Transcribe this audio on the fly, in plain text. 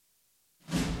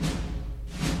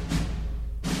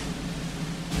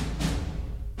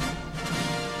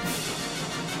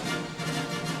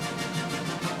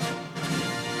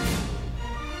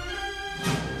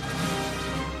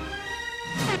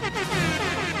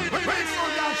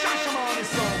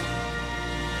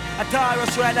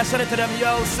Taurus right, I said it to them,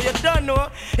 yo. So you don't know.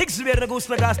 Ik zweer de goose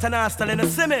nagasta nastal in the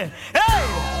simi. Hey!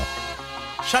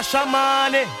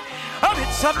 Shashamane. Oh,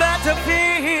 it's a battlefield.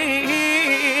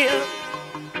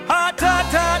 Hot,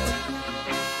 hot, hot.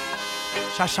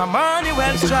 Shashamane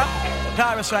well strapped.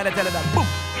 Taurus right, I tell you that. Boom.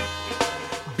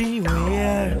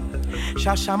 Beware.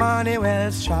 Shashamane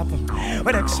well strapped.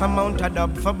 With X amount of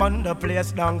dub for bundle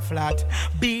place down flat.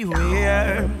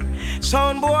 Beware.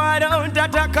 Sound boy don't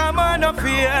attack, come on no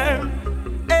fear.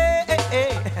 Hey, hey,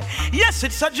 hey. Yes,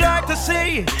 it's a joy to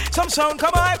see some sound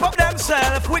come hype up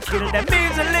themselves. We kill them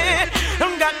easily.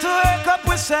 Don't got to wake up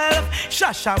with self.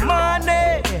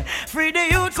 Shashamane, free the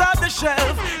youths off the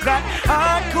shelf. Got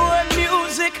hardcore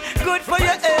music, good for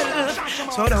your health.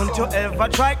 So don't you ever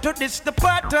try to diss the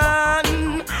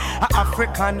pattern.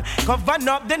 African, govern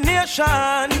up the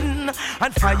nation.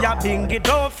 And fire bingy,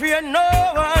 don't fear no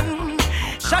one.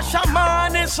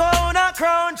 Shashamane sound a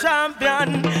crown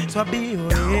champion. So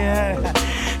beware.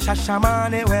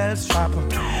 Shashamane well strapped.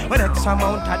 With X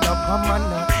amount of dub man.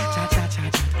 Cha cha cha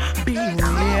cha.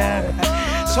 Beware.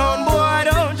 Sound boy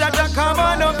don't just come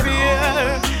on no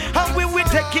fear. And we will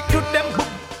take it to them.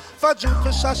 For due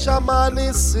to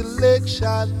Shashamane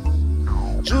selection.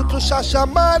 Due to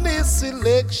Shashamane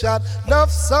selection.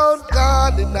 Enough sound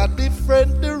gone in a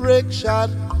different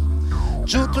direction.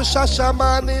 Due to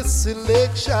Shashamane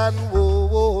selection, whoa,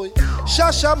 whoa.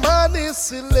 Shashamane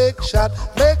selection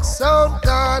make sound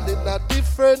gone in a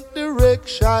different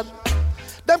direction.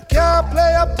 Them can't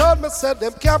play uptown, me said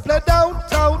them can't play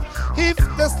downtown. If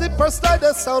the slippers slide,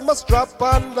 the sound must drop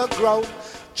on the ground.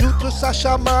 Due to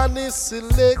Shashamane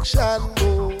selection,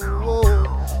 whoa, whoa.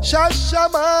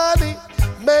 Shashamane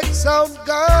make sound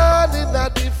gone in a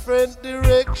different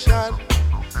direction.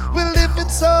 We live in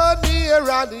so near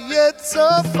and yet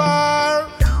so far.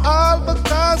 All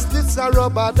because this a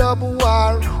rubber dub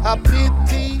war. A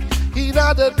pity in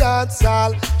the dance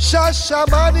hall.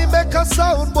 Shashamane make a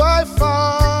sound boy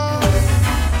fall.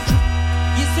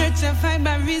 You search and find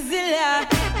my Rizilla.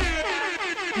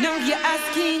 Now you're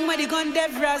asking what you gonna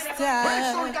dev Rasta.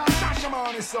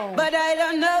 But I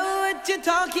don't know what you're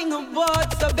talking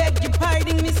about. So beg your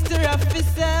pardon, Mr.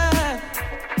 Officer.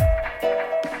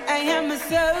 I am a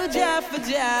soldier for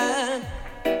Jah,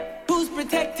 who's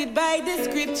protected by the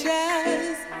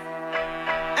scriptures.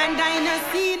 And I no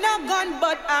see no gun,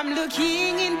 but I'm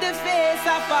looking in the face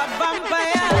of a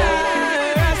vampire.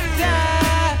 Rasta,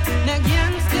 no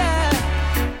gangster,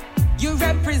 you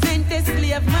represent the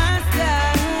slave master.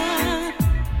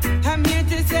 I'm here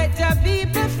to set the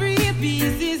people free.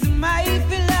 Peace is my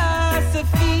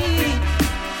philosophy.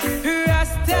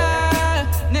 Rasta,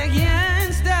 no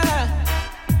gangster,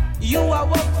 you are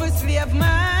work for slave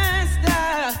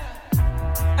master.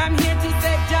 I'm here to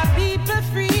set your people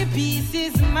free. Peace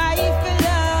is my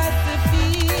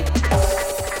philosophy.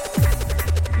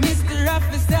 Mr.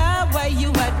 Officer, why you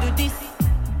are do this?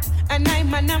 And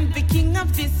I'm the king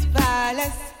of this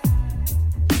palace.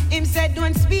 Him said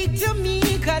don't speak to me,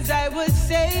 cause I was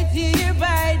saved here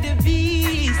by the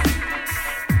beast.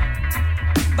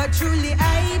 But truly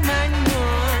I man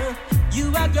know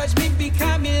you are grudge me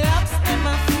because me locks them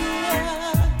a fool.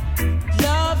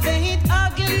 Love ain't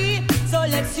ugly, so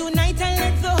let's unite and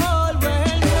let the whole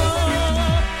world know.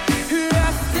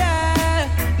 Rasta,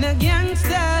 no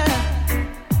gangster,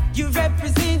 you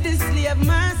represent the slave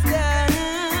master.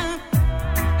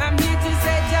 I'm here to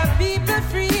set your people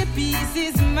free. Peace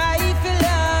is my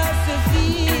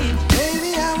philosophy.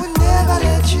 Baby, I would never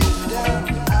let you down.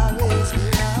 Always be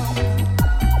around.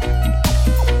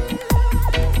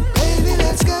 Baby,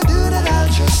 let's go do that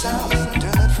ultrasound.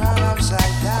 Turn it from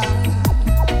upside down.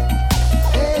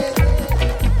 Hey,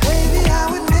 baby, I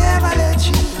would never let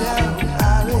you down.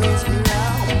 Always be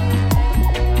around.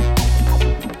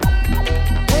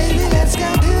 Baby, let's go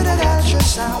do that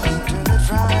ultrasound. Turn it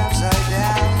from upside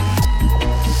down.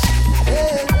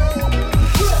 Hey.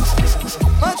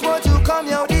 Much more to come,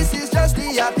 yo, this is just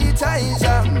the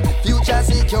appetizer. Future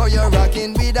secure, you're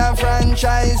rocking with a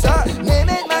franchise. Name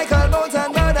it Michael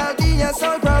Bolton, but I'll be your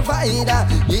sole provider.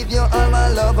 Give you all my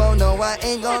love, oh no, I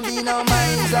ain't gonna be no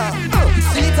miser.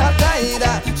 Sweet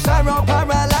applier, sorrow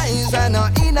paralyzer. No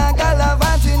in a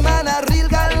gallivanting man, a real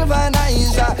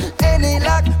galvanizer. Any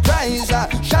luck prizer,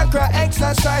 chakra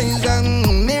exerciser.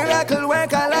 Miracle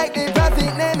worker like the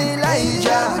prophet named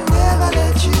Elijah. I would never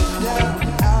let you down.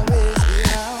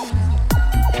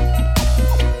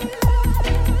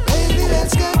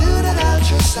 Let's go do that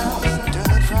ultrasound.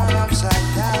 Turn it from upside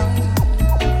down.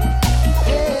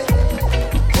 Hey,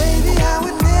 baby, I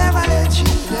would never let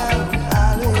you down.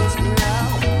 Always be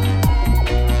around.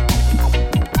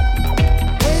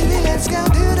 Baby, let's go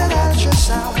do that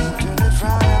ultrasound. Turn it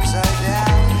from upside down.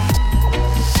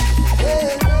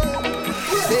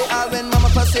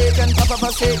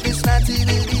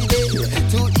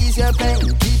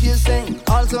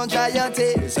 so dry your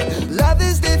tears. Love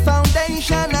is the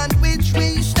foundation on which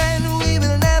we stand. We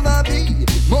will never be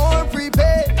more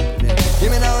prepared.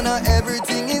 Give me now,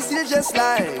 everything is still just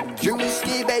like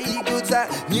Drewski baked goods. A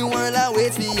new world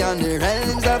awaits beyond the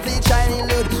realms of the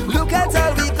childhood. Look at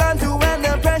all we gone through and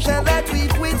the pressure that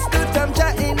we've withstood. Come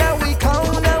chatting now we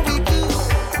count and we do.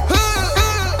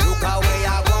 Look away,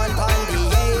 I want on the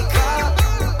acre.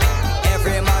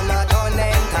 Every man a done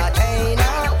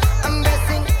entertainer. I'm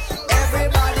guessing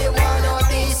everybody wanna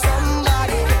be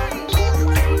somebody.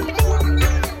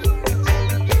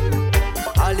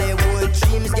 Hollywood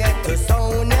dreams get to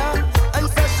Sonia, and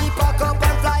so she pack up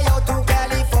and fly out to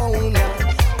California.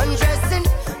 Undressing,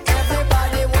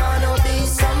 everybody wanna be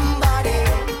somebody.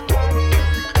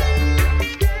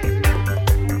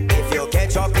 If you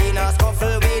catch up in a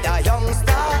scuffle with a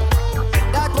youngster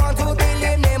that want to build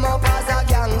him name up as a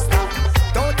gangster,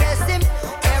 don't test him,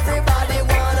 everybody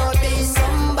wanna be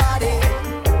somebody.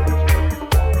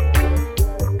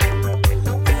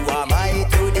 Who am I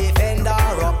to defend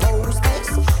or oppose this?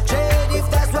 Trade if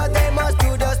that's what they must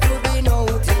do just to be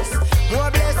noticed.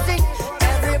 More blessing,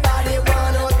 everybody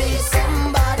wanna be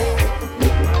somebody.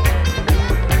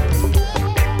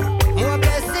 More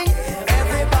blessing,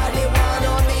 everybody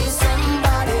wanna be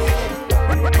somebody.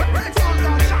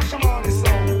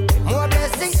 More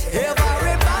blessing,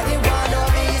 everybody wanna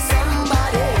be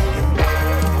somebody.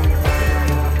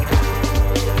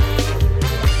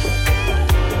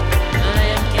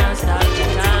 Lion can't stop the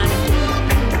time.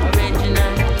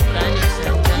 Original,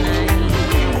 connection tonight.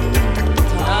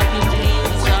 Talking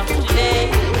dreams of today.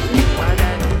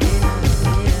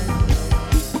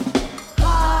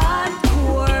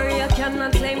 Hardcore, you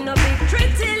cannot claim no victory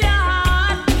till your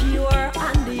heart pure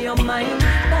and your mind.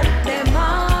 But them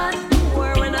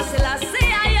hardcore, when I say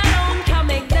I alone can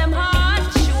make them hard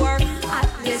sure at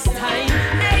this time.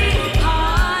 Hey,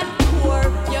 hardcore,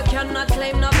 you cannot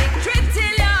claim no victory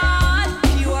till your heart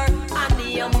pure and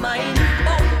your mind.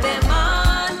 But them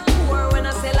hardcore, when I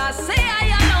say I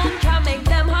alone can make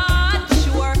them hard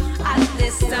sure at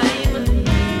this time.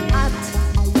 At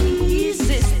peace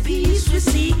is peace we're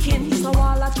seeking. So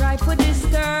all I try for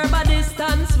disturb a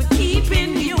distance, we're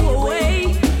keeping you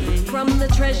away from the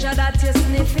treasure that you're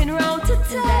sniffing round to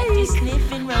take.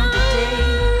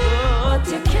 But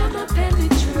you cannot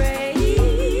penetrate.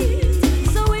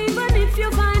 So even if you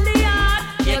find the art,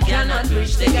 you cannot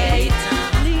reach the gate.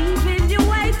 Leaving you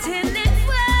waiting in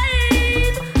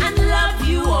vain and love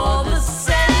you all the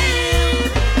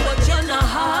same. But you're not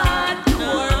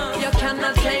hardcore. You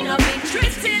cannot claim a victory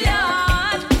till your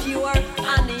heart pure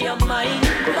and your mind.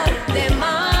 But them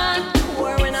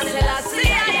hardcore, when I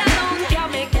say I alone can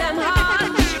make them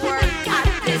hard sure at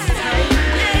this time.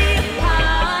 Hey,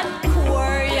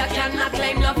 hardcore, you cannot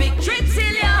claim no victory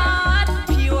till your heart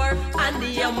pure and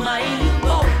your mind.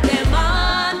 But them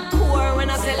hardcore, when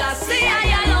I say I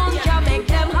alone can make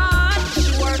them hard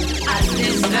sure at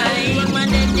this time. Man,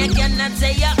 then you cannot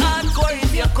say you're hardcore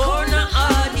if you're corner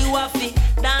hard. You have to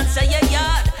dance at your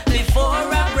yard before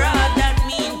a broad. That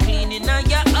mean cleaning on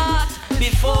your heart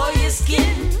before your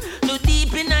skin. Too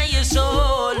deep in your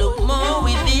soul, look more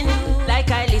within.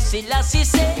 Like I listen, Lassie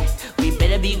say, we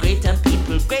better be greater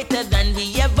people, greater than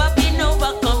we ever been.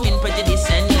 Overcoming prejudice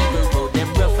and evil. Though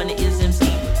them rough and the ism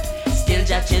steep, still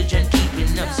your children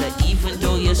keeping up. So even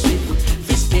though you're swift,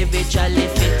 be spiritually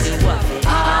fit to what they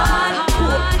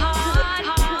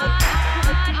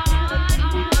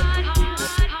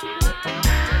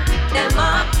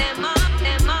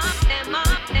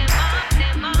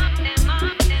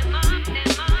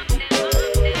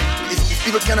If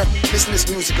people cannot listen to this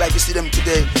music like you see them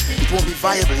today, it won't be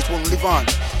viable, it won't live on.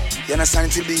 You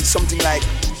understand? It will be something like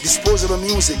disposable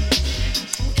music.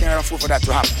 We can't afford for that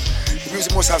to happen. The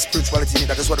music must have spirituality in it.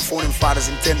 That is what the founding fathers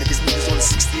intended. This music is only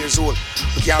 60 years old.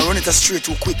 We can't run it astray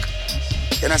too quick.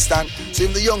 You understand? So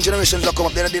if the young generations that come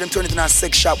up, then they turn it in a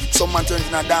sex shop, some man turn it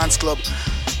in a dance club.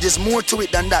 There's more to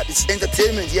it than that. It's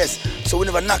entertainment, yes. So we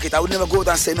never knock it. I would never go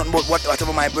there and say nothing about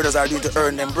whatever my brothers are doing to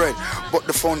earn them bread. But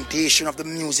the foundation of the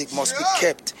music must be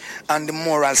kept, and the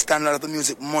moral standard of the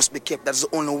music must be kept. That's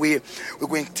the only way we're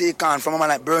going to take on from a man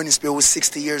like Burning Spear, who's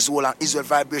 60 years old, and Israel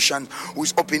Vibration, who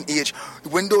is up in age.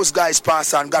 When those guys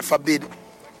pass on, God forbid,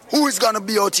 who is going to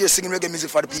be out here singing reggae music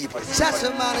for the people?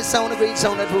 Shashamane sound, a great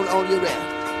sound that rule all your air.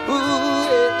 Ooh,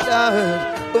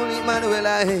 Lord, only Emmanuel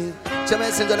I hate.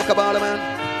 Jamaican gonna cabal, man.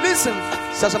 Listen,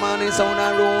 Shashamane sound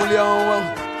and roll,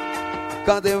 yo.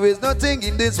 Cause there is nothing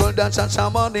in this world that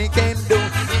Shashamane can do.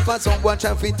 For someone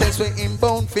try to test when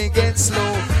inbound fi get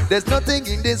slow. There's nothing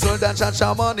in this world that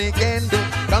Shashamane can do.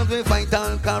 Cause we fight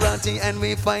all karate and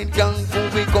we fight kung fu.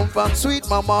 We come from sweet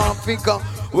mama Africa.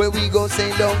 Where we go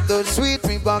sing down the sweet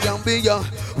river Gambia.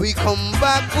 We come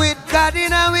back with God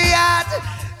in our heart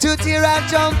to tear and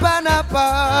jump and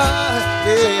apart.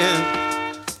 Yeah.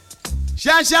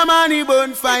 Shashamane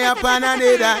bonfire pan a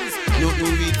dead dance.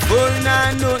 Nothing with bone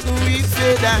and nothing with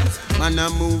feathers. Man a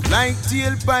move like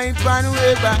tailpipe and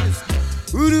wavers.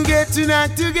 Who do get to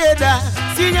knock together?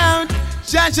 Sing out.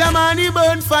 Shashamane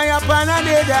bonfire pan a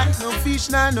dead dance. No fish,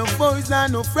 no foils,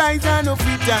 no fries, no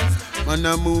fritters. Man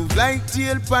a move like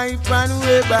tailpipe and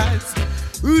wavers.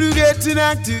 Who do get to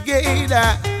knock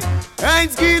together? Right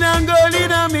skin and gold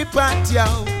in a me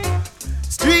patio.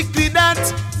 Strictly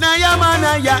that, now ya man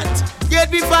a yacht. Get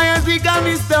the fires big and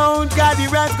me stone. Cause the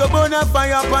rats go burn a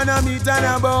fire upon a meat and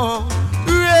a bone.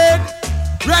 Red,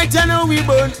 right now we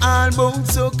burn all bone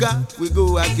sucker. We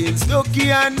go against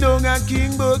Ducky and Dung and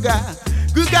King Burger.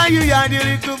 Good guy you are the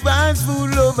little fast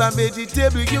food lover.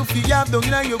 Vegetable you feel have down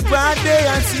in your party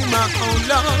and see my own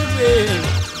love way.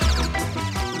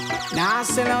 Nah,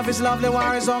 say love is lovely,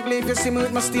 war is ugly. If you see me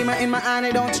with my steamer in my hand,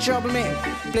 it don't trouble me.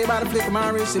 Play by the flick of my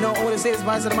wrist, you know all this is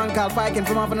voice of the man called Viking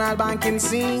from up an all banking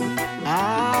scene.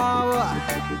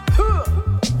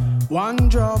 One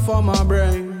draw for my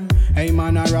brain. Hey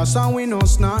man, I rush and we no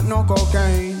snort, no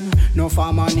cocaine. No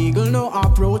farm and eagle, no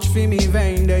approach for me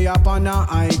vein. They up on a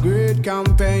high grade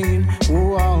campaign.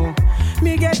 Whoa.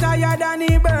 Me get tired than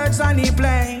the birds on the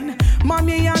plane.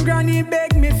 Mommy and granny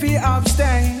beg me fi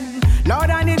abstain.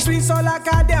 Lord, and it's sweet so like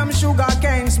a damn sugar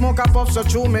cane. Smoke a puff so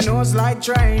through me nose like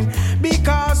train.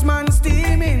 Because man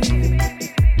steaming,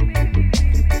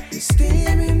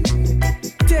 steaming,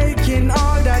 taking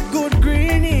all that good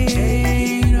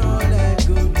greening, all that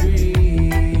good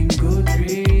green, good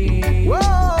green.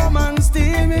 Whoa, man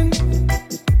steaming,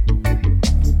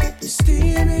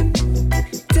 steaming,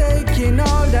 taking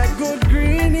all that good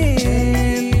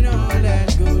greening, all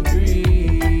that good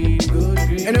green, good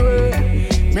green. Anyway.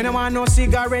 Me no want no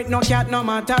cigarette, no cat, no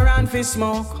matter and fi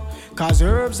smoke. Cause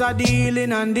herbs are the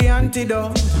healing and the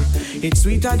antidote. It's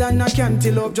sweeter than a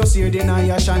cantaloupe, just hear the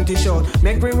Naya shanty shout.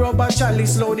 Make me rub a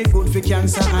chalice slow, the good for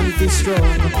cancer and for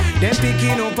stroke. Them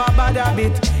picking up a bad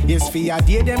habit. Yes, for a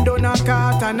day them done a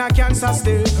cat and a cancer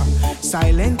stick.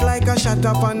 Silent like a shut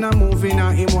up and a moving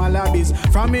a him wallabies.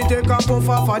 From me take a puff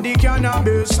off of the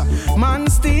cannabis. Man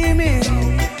steaming.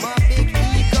 My big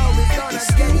ego is gonna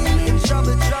get me in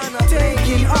trouble trying to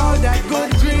taking all that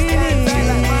good green.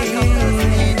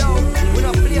 We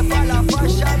don't play for la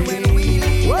fashion when we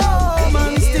leave. Whoa,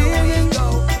 man, stealing.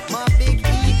 My big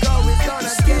ego is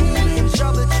gonna get me in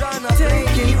trouble trying to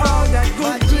taking all that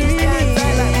good green.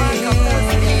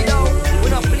 We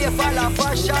don't play for la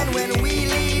fashion when we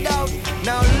lead out.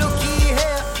 Now looky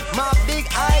here, my big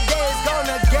idea is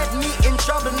gonna get me in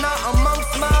trouble now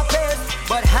amongst my peers.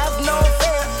 But have no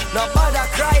fear, no bother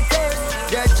cry tears.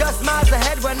 They're just miles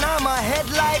ahead when I'm ahead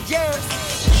like years.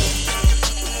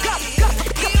 Come,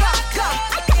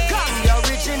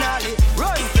 originally,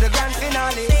 run for the grand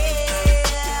finale.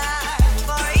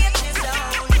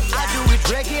 I do it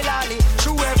regularly,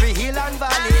 through every hill and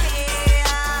valley.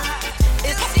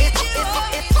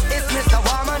 It's Mr.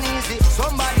 Warm and Easy,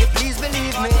 somebody please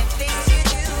believe me.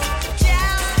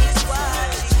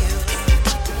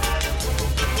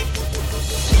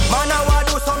 Man, I want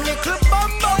to do some little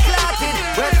bumbo clatted.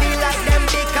 We feel like them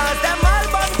because them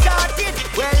album charted.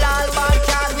 Well, album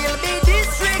card will be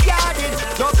disregarded.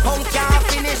 No punk can't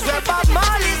finish where Bob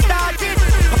Marley started.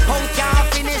 Punk can't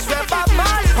finish where Bob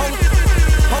Marley.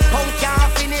 Punk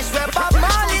can't finish where Bob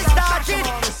Marley started.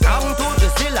 Come to the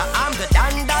Zilla, I'm the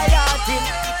dandelion.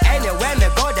 Anywhere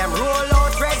me go, them roll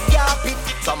out red carpet.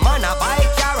 Some man a buy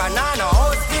car and on a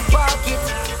house with pocket.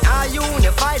 Now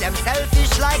unify them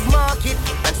selfish like market.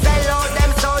 Sell out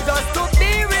them so just to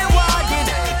be rewarded.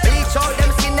 Bleach out them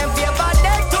skin them favor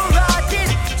dead to rotted.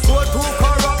 So to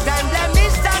corrupt them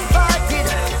blemished and parted.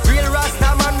 Real Rasta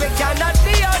man we cannot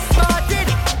be outsmarted.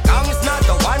 Gang's not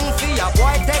the one for your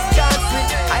boy take chance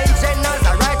with. I'm generals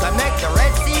are right to make the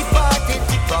Red Sea parted.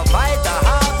 Provide the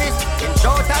harvest in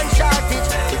short and shortage.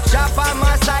 With chop on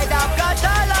my side I've got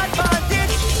all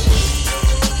advantage.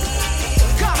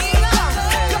 Come,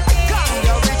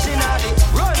 originally,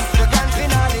 run the grand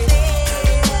finale.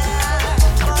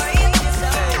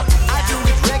 I do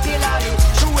it regularly,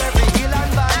 through every hill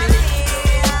and valley.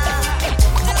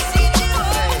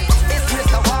 It's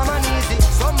Mr. Warm and Easy,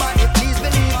 somebody please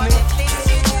believe me.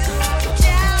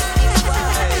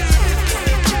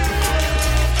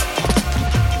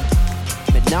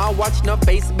 Me now watch no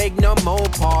face, beg no more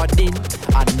pardon.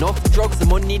 I Enough drugs,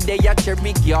 money they a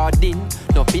cherry garden.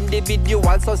 Enough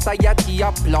individual society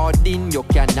applauding. You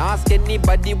can ask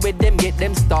anybody where them get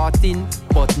them starting.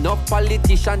 But no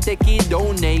politician take a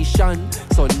donation.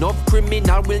 So no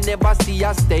criminal will never see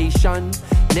a station.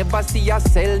 Never see a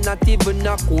cell, not even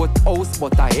a courthouse.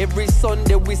 But every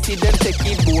Sunday we see them take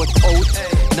a boat out.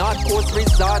 North Coast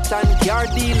Resort and car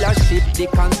dealership. The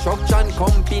construction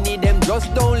company, them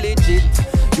just don't legit.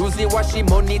 Usually wash the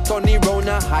money, turn it round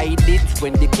and hide it.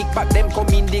 When the kickback them come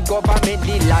in, the government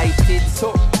delighted.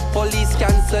 So police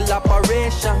cancel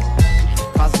operation,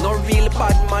 cause no real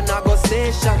bad man a go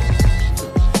station.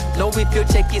 Now if you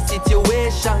check the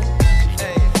situation,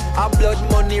 a blood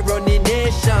money running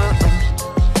nation.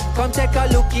 Come take a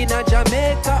look in a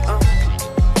Jamaica.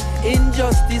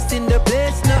 Injustice in the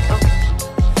place now.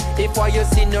 If what you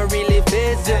see no really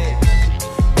face you,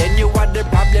 then you are the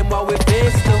problem what we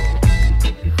face now.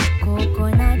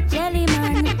 Coconut jelly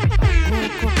man.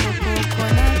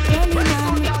 Coconut jelly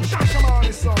man.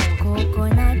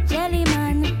 Coconut jelly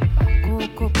man.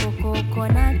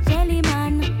 Coconut jelly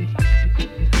man.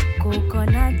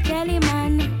 Coconut jelly man.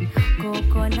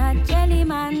 Coconut jelly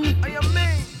man.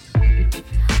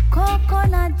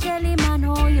 Coconut jelly man,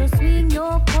 how you swing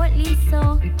your portly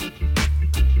so.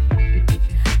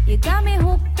 You got me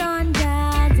hooked on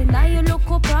jazz, and now you look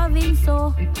up province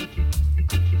so.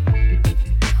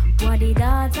 What the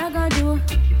daughter gonna do?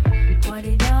 What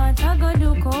the daughter gonna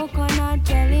do? Coconut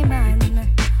jelly man.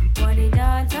 What the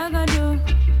daughter gonna do?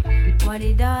 What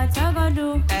the daughter gonna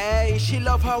do? Hey, she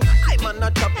love how I'm on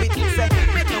a chop it. Say,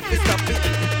 make no fi stop it.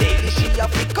 Daily she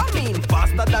have to come in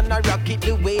faster than a rocket.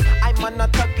 The way I'm on a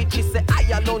tuck it, she say I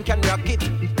alone can rock it.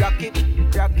 Rock it,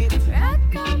 rock it.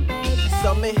 Rock on, baby.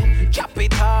 So me chop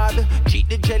it hard, cheat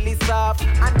the jelly soft.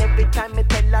 And every time me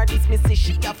tell her this, me see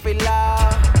she a feel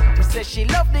laugh. She say she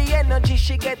love the energy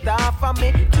she get off of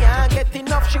me. Can't get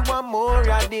enough, she want more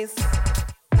of this.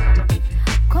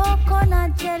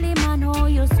 Coconut jelly man, how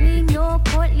you swing your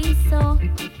portly so.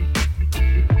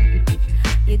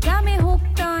 You got me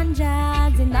hooked on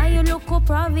jazz, and now you look up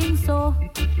province so.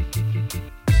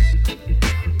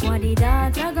 What the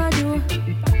daughter gonna do?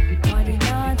 What the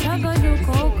daughter gonna do?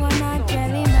 Coconut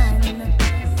jelly man.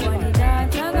 What the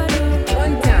daughter gonna do?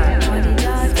 One time, What the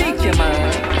daughter speak gonna your do?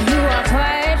 mind. You are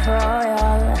quite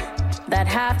royal. That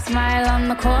half smile on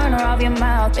the corner of your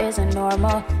mouth isn't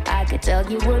normal. I could tell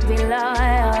you would be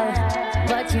loyal,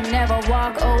 but you never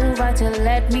walk over to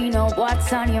let me know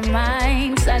what's on your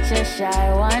mind. Such a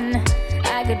shy one.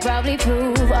 I could probably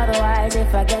prove otherwise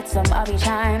if I get some of your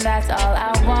time. That's all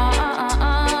I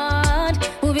want.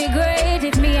 Would be great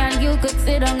if me and you could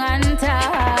sit on and talk.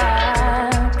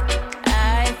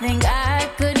 I think I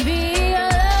could be your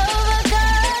lover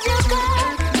 'cause you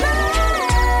got mine,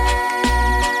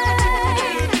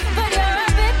 but you're a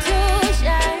bit too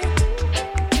shy.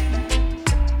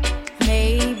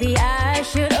 Maybe I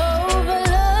should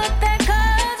overlook that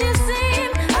 'cause you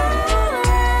seem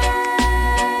alright.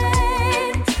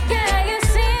 Yeah, you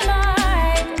seem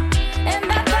alright, and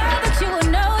I thought that you would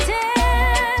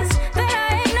notice that I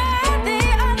ignored the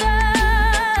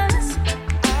others.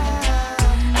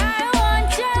 I want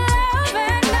your love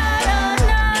and not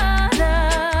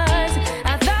another's. I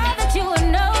thought that you would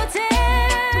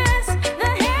notice the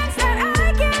hints that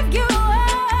I give you.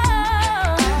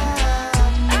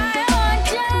 I want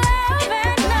your love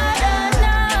and not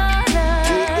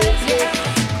another's.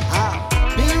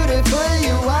 Beautiful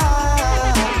you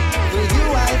are. For you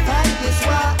I find this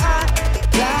war.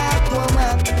 Black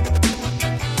woman.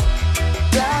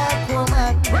 Black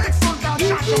woman.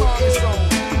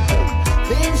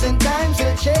 Things and times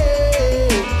will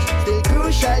change. Still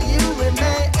crucial you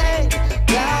remain.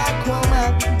 Black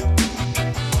woman.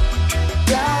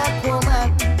 Black woman.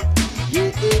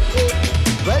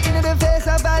 Working in the face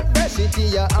of adversity,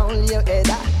 you own your head.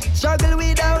 Struggle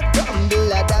without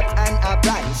grumble, adapt and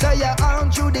apply. So your own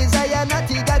true desire, not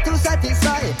eager to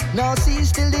satisfy. Now see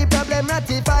still the problem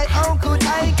ratify. How could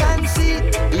I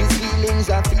conceive these feelings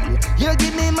I feel? You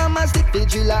give me mama stick the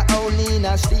driller only in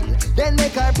a steel. Then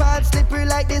make her part slippery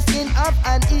like the skin of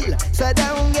an eel. So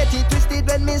don't get it twisted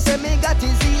when me say me got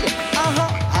his heel.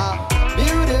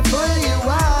 Beautiful you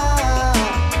are.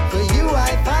 For you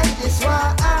I fight this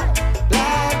war.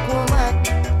 Black woman.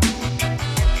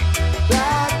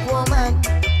 Black woman.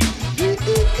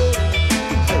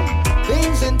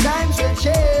 Things and times will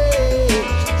change.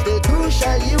 Still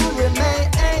crucial you remain.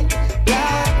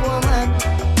 Black woman.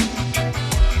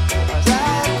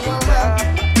 Black woman.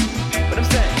 What I'm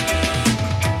saying?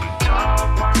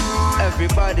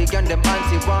 Everybody and them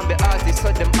auntie want be artists, so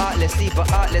them artless, even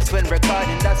artless when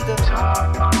recording. That's the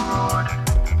talk.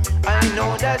 I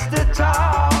know that's the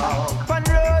talk.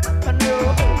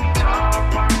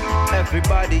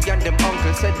 Everybody and them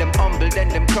uncle said them humble, then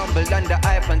them crumble under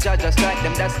hype and judge just like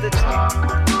them. That's the time.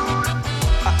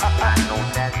 I know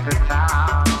that's the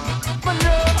time.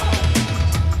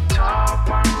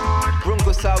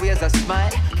 Brungus always a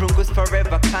smile, Brungus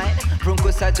forever kind,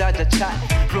 Brungus a judge a child,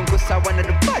 Brungus are one of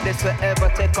the baddest who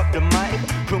ever take up the mic.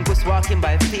 Brungus walking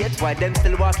by faith, while them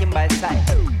still walking by sight.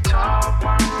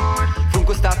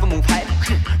 Brungus start to move hype,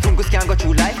 Brungus can't go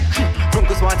through life,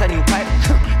 Brungus want a new pipe.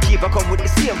 Keep a come with the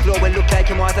same flow and look like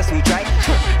him want a sweet drive.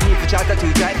 Need to charter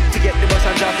to drive, to get the bus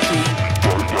and drop the two.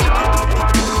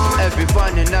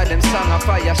 Everyone in all them song a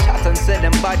fire shot and say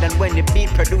them bad, and when the beat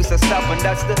producer stop, and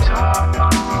that's the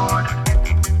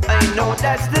I know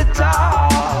that's the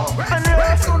top.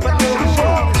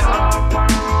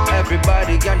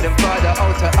 Everybody and them father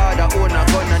out of order, own a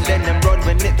gun, and then them run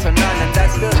when it turn on, and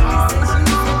that's the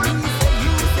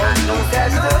I know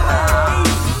that's the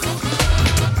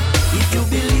If you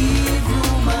believe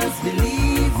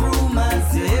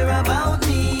rumors, you hear about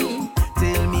me.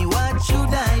 Tell me what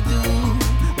should I do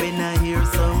when I hear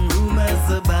some rumors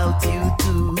about you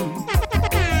too.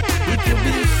 If you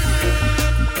believe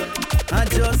I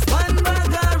just one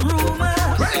bag of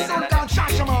rumors.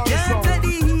 Can't tell the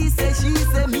he say, she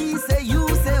say, me say, you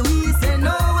say, we say,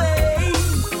 no way.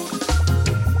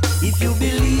 If you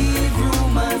believe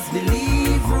rumors,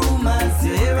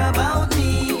 you hear about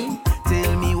me.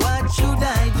 Tell me what should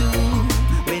I do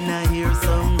when I hear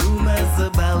some rumors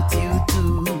about you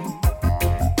too.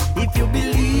 If you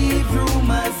believe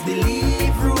rumors,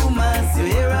 you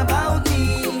hear about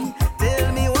me.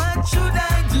 Tell me what should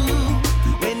I do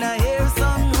when I hear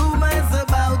some rumors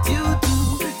about you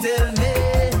too. Tell me,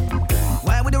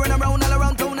 why would you run around all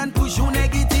around town and push your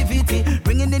negativity?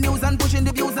 Bringing the news and pushing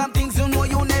the views and things you know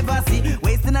you never see.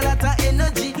 Wasting a lot of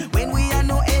energy when we are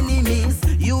no enemies.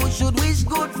 You should wish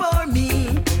good for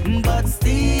me, but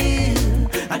still,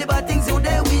 and the bad things you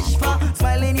they wish for.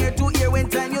 Smiling ear to ear when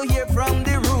time you hear from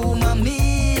the rumor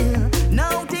mill.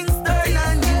 Now things turn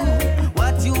on you.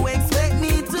 What you expect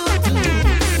me to do?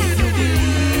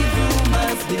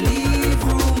 If you believe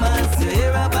rumors, you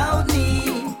hear about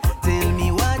me. Tell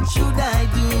me what should I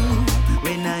do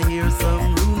when I hear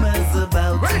some rumors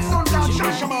about you too.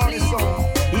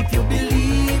 If you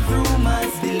believe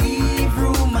rumors,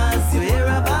 you hear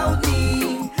about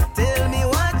me. Tell me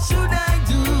what should I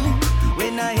do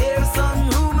when I hear some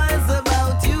rumors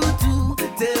about you too.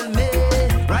 Tell me.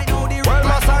 Right now the world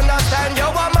must understand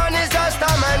your woman is just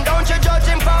a man. Don't you judge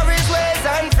him for his ways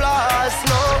and flaws.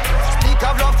 No. Speak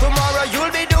of love tomorrow,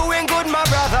 you'll be doing good, my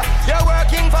brother. You're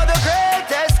working for the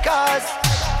greatest cause.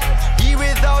 He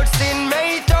without sin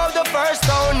made throw the first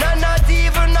stone, and not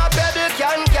even a pebble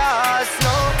can cast.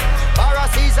 No.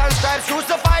 Pharisees and scribes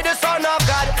crucify the Son of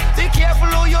God. Be careful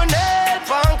who you nail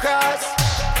on cross.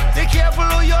 Be careful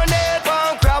who you nail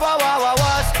on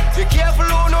cross. Be careful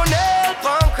who no nail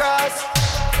on cross.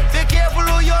 Be careful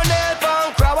who you nail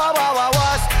on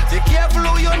cross. Be careful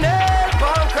who you nail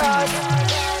on cross.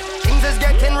 Things is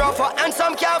getting rougher and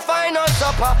some can't find no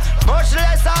supper, much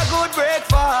less a good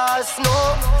breakfast.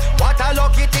 No, what a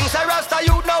lucky thing, say Rasta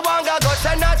youth no longer guts,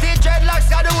 and not the dreadlocks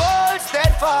got the world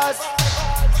steadfast.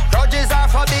 Grudges are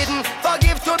forbidden,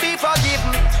 forgive to be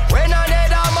forgiven. When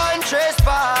another man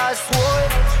trespass, whoa.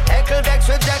 Heckle vex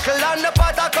with Jekyll and the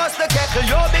pot across the kettle.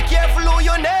 Yo, be careful who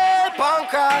you nail on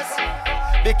cross.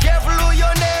 Be careful who you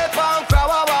nail on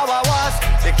cross.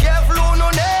 Be careful who no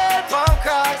nail on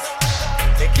cross.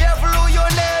 Be careful who you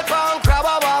nail on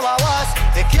cross.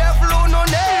 Be careful who no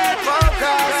nail on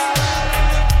cross.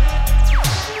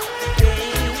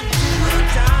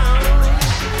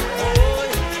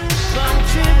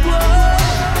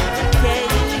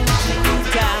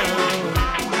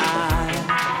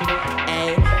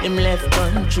 Him left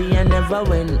country and never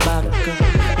went back.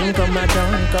 Him come a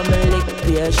town, come and lick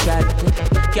beer shot.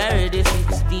 Carry the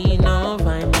 16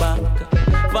 over him back.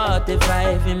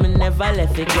 45, him never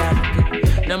left a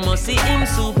gap. Now must see him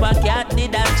super cat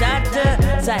did a chat.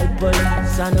 Side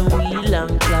police on the wheel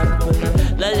and clap.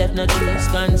 The left no trace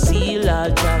conceal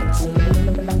all tracks.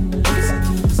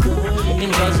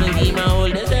 Him cousin give my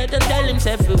oldest head and tell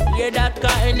himself to wear that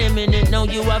car in a minute. Now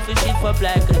you have to shift up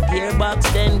like a gearbox,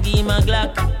 then give my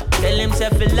Glock. Tell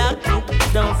himself to lock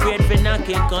it, don't afraid for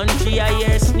knocking. Country I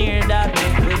hear sneer that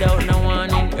without no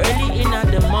warning. Early in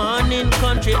the morning,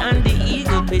 country and the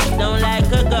eagle pitch down like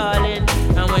a garland.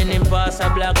 And when him pass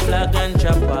a black flag and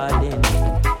chop all in.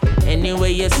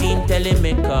 Anyway you see him, tell him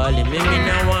me call him. Me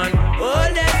no want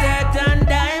all the dirt and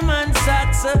diamond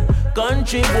socks.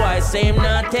 Country boy say him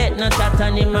not take no tat,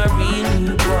 and him a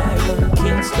real boy from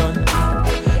Kingston.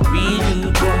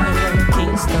 Real boy from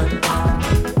Kingston.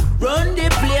 Run the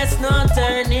place, no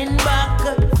turning back.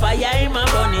 Fire him a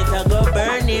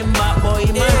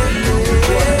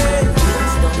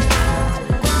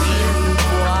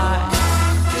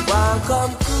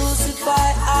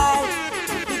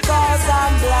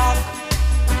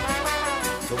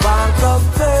come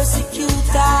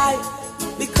persecute I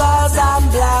because I'm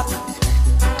black.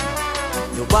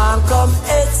 You want come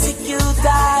execute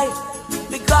I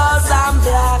because I'm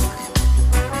black.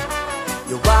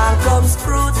 You want come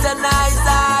scrutinize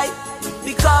I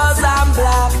because I'm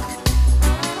black.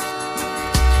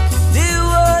 The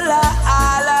whole of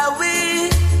all of we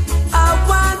are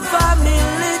one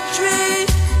family tree,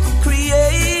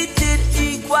 created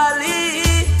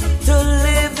equally to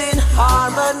live in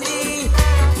harmony.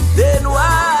 Then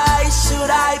why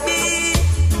should I be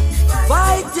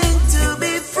fighting to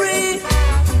be free?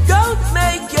 Don't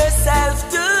make yourself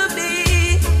to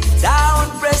me,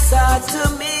 down pressure to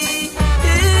me.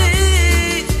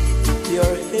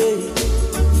 Your hate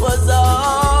was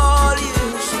all you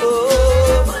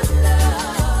showed.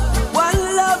 One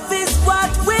love is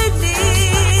what we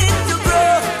need to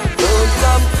grow. Don't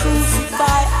come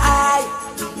crucify I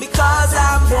because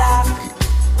I'm black.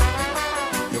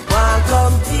 You won't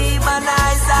come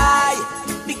demonize I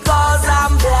because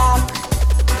I'm black.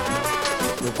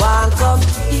 You won't come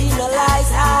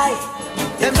penalize I.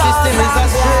 Them system is a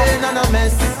strain and a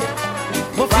mess.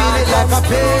 We feel it like a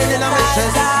pain in my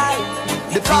chest.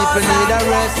 The people need a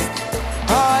rest.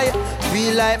 I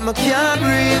feel like I can't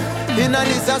breathe in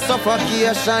this a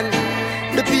suffocation.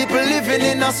 The people living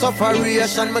in a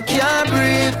sufferation. I can't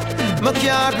breathe, I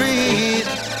can't breathe.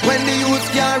 When the youth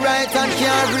can't write and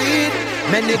can't read,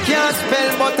 many can't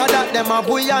spell, but that them a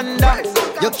boy under.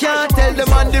 You can't tell the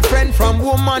man different from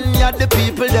woman. Yeah, the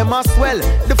people them a swell.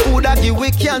 The food I give we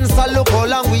cancer. Look how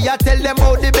long we a tell them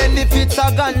how the benefits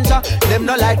of ganja. Them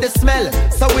not like the smell,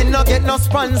 so we no get no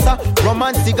sponsor. Rum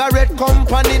and cigarette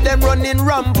company, them running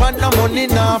rampant. No money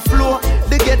no flow.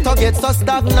 The ghetto gets so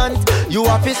stagnant. You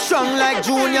have to strong like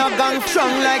junior gang,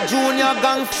 strong like junior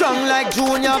gang, strong like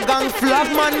junior gang. Flag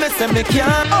man, me say me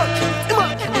can't.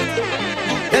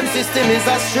 Them system is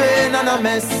a strain and a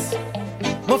mess.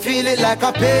 I feel it like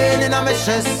a pain in my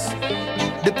chest.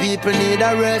 The people need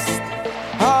a rest.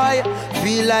 I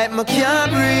feel like I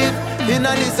can't breathe in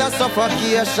this a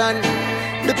suffocation.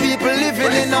 The people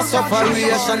living in a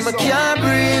sufferation. I can't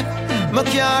breathe, I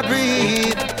can't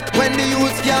breathe. When the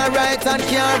youth can't write and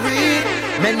can't read,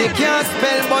 many can't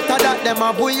spell, but that them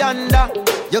a boy under.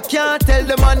 You can't tell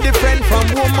the man different from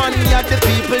woman. Yeah, the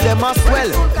people them a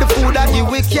swell. The food I give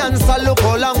we cancer. Look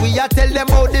how long we a tell them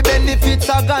how the benefits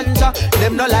of ganja.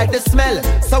 Them not like the smell,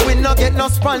 so we no get no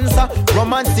sponsor.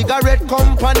 Rum and cigarette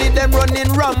company, them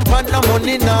running rampant. No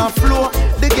money no flow.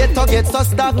 The ghetto gets so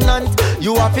stagnant.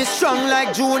 You have to strong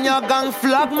like junior gang.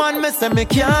 Flag man, me say me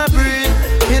can't breathe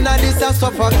in this a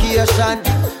suffocation.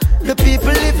 The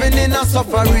people living in a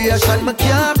sufferation. Me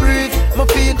can't breathe, me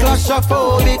feel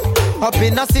claustrophobic. Up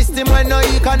in a system where no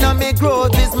economic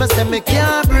growth is. Me say me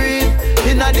can't breathe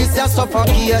in this a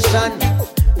suffocation.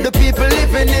 The people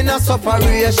living in a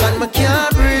sufferation. Me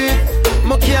can't breathe,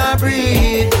 me can't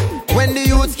breathe. When the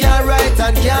youth can't write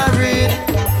and can't read.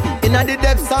 In the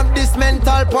depths of this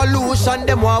mental pollution,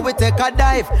 them want we take a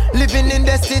dive. Living in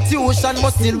destitution,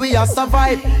 but still we are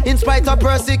survive. In spite of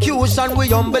persecution, we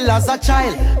humble as a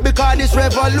child. Because this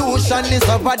revolution is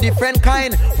of a different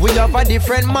kind. We have a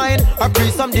different mind, agree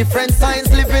some different signs.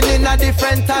 Living in a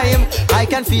different time, I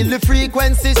can feel the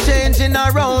frequencies changing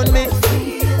around me.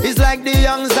 It's like the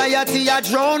anxiety a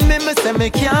drown me. Me say me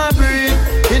can't breathe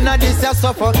in this a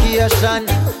suffocation.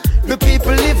 The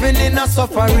people living in a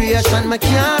sufferation. Me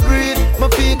can't breathe, me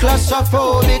feel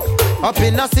claustrophobic. Up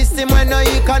in a system where no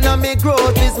economic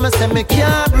growth is. Me say me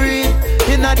can't breathe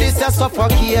in this a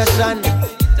suffocation.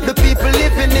 The people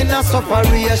living in a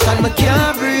sufferation. Me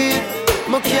can't breathe,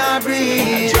 me can't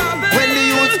breathe. When the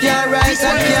youth can't rise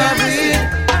and can't breathe.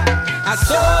 I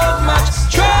so much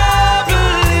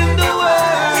trouble in the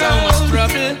world. So much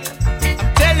trouble,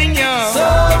 I'm telling you. So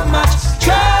much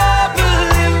trouble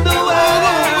in the world.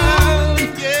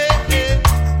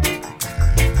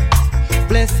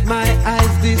 Bless my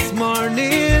eyes this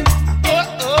morning.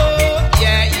 Oh,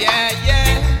 yeah.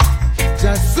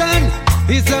 Just sun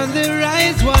is on the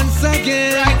rise once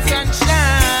again. Bright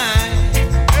sunshine,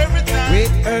 every time.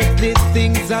 Where earthly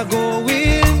things are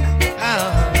going.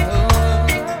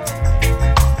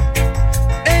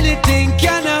 Anything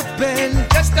can happen.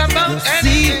 Just about you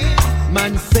anything. See,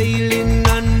 man sailing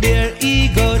on their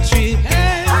ego trip.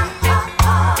 Hey.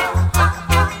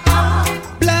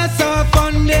 Blast off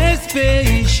on their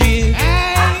spaceship.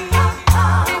 Hey.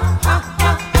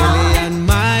 Million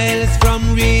miles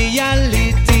from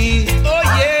reality. Oh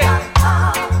yeah.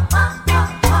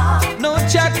 No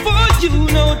check for you,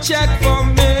 no check for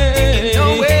me.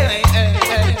 No way.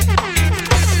 Hey.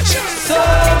 So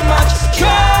much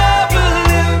trouble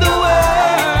in the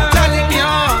world. Telling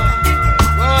you.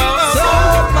 So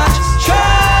much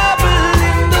trouble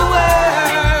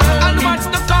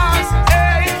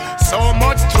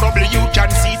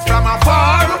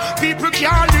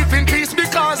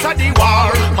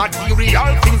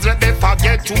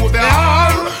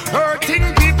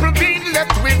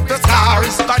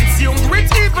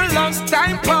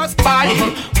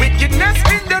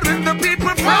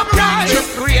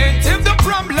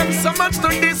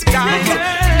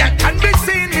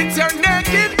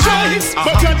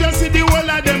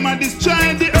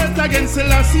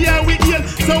see how we heal.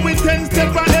 So we 10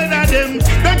 steps ahead of them.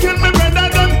 They kill me brother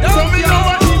them. So me know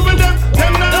what evil them.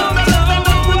 Them not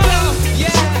with them.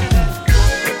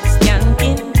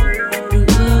 Skanking,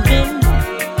 grooving,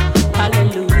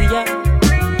 hallelujah.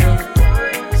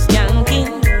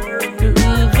 Skanking,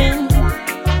 grooving,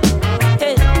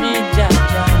 help me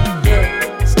Jaja. Yeah,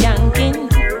 skanking,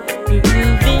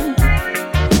 grooving,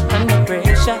 under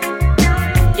pressure.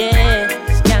 Yeah,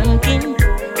 skanking,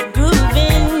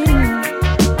 grooving.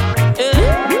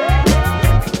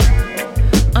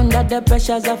 Under the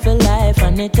pressures of a life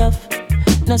and it tough.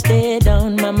 No stay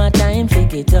down, mama, time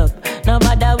pick it up. No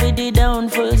bother with the down,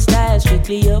 full style,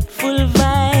 strictly up, full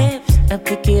vibes. Now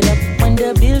pick it up when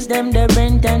the bills, them, the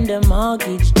rent and the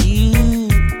mortgage due.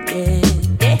 Yeah,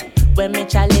 yeah. When me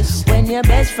chalice, when your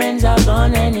best friends are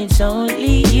gone and it's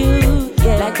only you.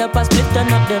 Yeah, like a pass, split,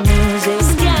 turn up the music.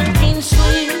 Skanking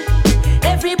sweet,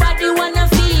 everybody wanna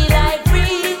feel like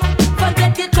free.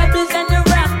 Forget your troubles and the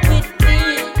rock with me.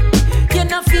 You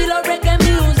know feel a reggae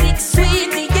music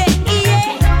sweet, yeah.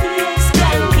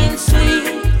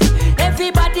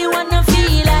 Everybody wanna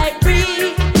feel like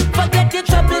free. Forget your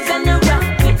troubles and the rock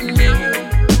with me.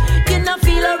 You know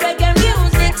feel a reggae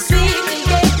music sweet,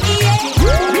 yeah,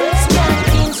 yeah.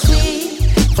 Skanking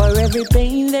sweet. For every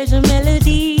pain there's a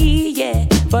melody, yeah.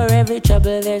 For every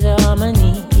trouble there's a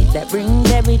harmony that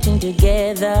brings everything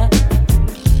together.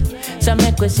 So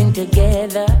make we sing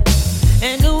together.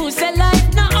 And who say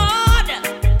life no order?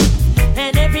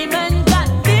 And every man got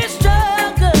this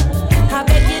struggle. I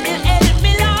beg you to help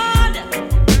me, Lord.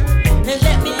 And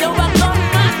let me know what on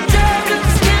my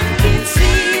troubles skanking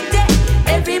sweet.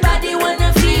 Yeah. Everybody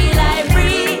wanna feel like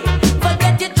free.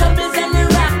 Forget your troubles and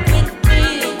rock with me.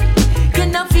 You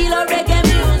know feel a reggae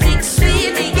music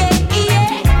sweet. Yeah,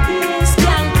 yeah.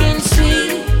 Skanking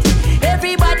sweet.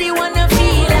 Everybody wanna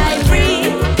feel like free.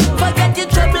 Forget your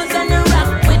troubles and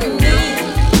rock with me.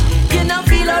 You know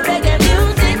feel a reggae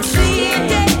music sweet.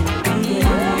 Yeah.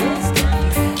 Yes.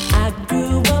 I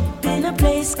grew up in a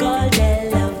place called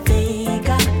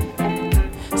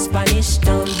Spanish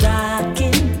town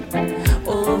rocking,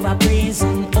 over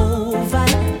prison over.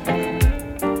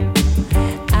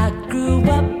 I grew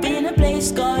up in a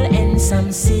place called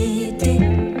Ensom City.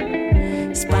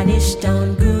 Spanish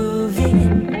town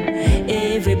grooving,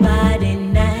 everybody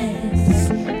nice.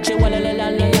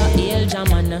 El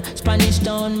Jamana, Spanish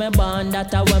town me born,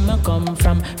 that's where me come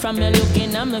from. From me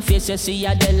looking at my face, you see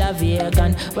a De La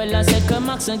Vegan. Well, I say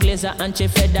Max and Glazer and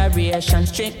Chief Federation.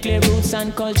 Strictly roots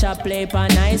and culture play per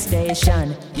nice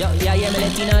station. Yo, yeah, me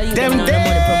let you know you them don't know the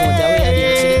money promoter. We are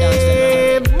there, see the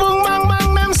dance. Boom, bang,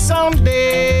 bang, them sound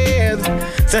dead.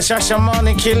 Say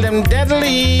Shashamane kill them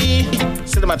deadly.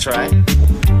 See them a try.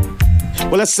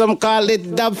 Well, some call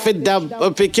it dub for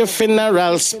dub. Pick your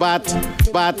funeral spot.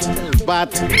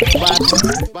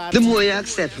 The more you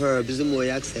accept herbs, the more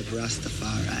you accept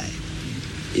Rastafari.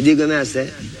 You dig what I say?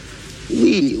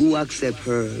 We who accept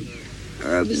herb.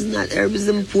 Herb is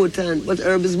important, but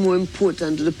herb is more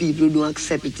important to the people who don't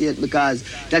accept it yet because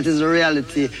that is the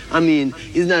reality. I mean,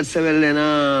 it's not so well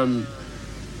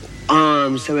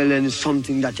then it's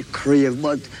something that you crave,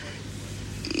 but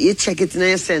you check it in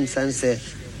your sense and say,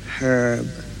 herb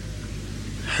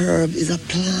is a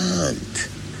plant.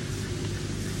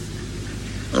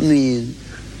 I mean,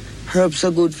 herbs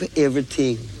are good for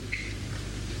everything.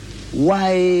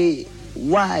 Why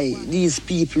these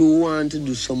people who want to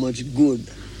do so much good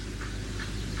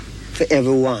for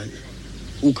everyone,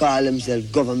 who call themselves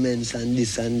governments and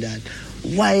this and that,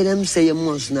 why them say you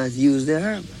must not use the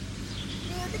herb?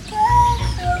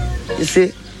 You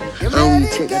see? And we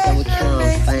check that and we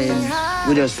can't find,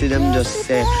 we just see them just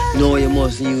say, no, you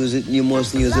mustn't use it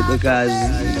because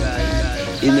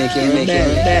it make you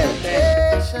bad.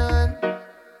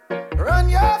 Run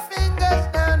your fingers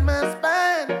down my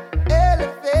spine,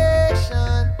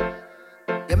 elevation.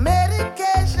 Your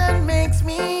medication makes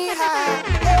me high.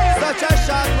 Such a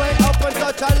short way up and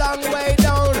such a long way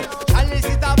down. And this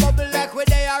is a bubble like where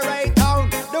they are right down.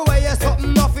 The way you're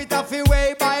something off it off your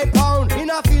way by pound. In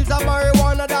a fields of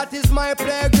marijuana, that is my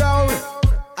playground.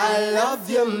 I love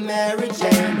you, Mary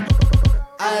Jane.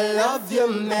 I love you,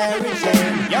 Mary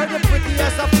Jane. You're the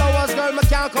prettiest of flowers, girl, me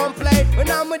can't complain. When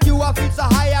I'm with you, I feel so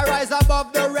high, I rise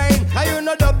above the rain. And you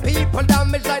know the people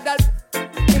damage like that.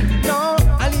 No,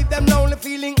 I leave them lonely,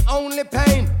 feeling only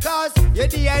pain. Cause your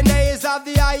DNA is of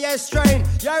the highest strain.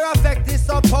 Your effect is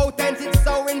so potent, it's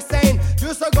so insane.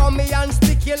 You so gummy and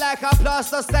sticky like a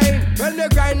plaster stain. When you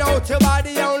grind out your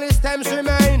body, only stems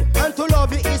remain. And to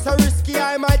love you is so risky,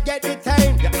 I might get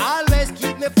detained. You always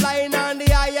keep me flying on the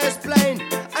highest plane.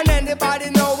 And anybody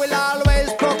know will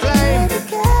always proclaim.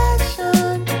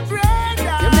 Medication,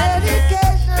 your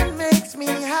medication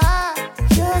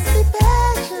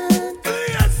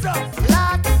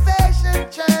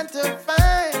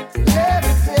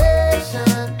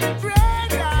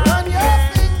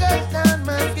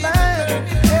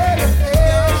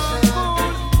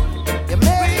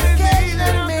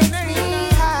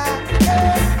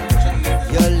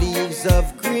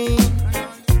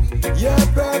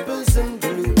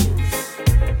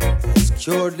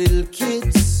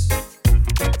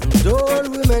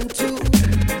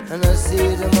And I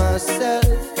say to myself,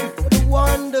 what a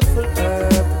wonderful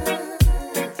herb.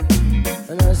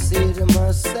 And I say to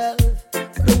myself,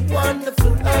 what a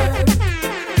wonderful herb.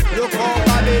 Look how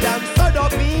Babylon stood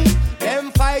up me.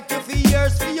 Them fight you for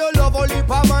years, for your love only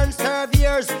a man serve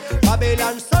years.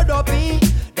 Babylon stood up me.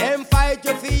 Them fight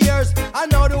you for years,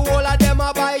 and now the whole of them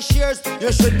are buy shares.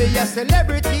 You should be a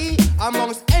celebrity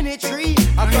amongst any tree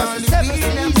across the seven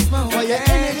seas. For your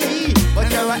energy,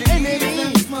 but you're an enemy.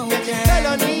 Getting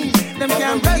felonies, them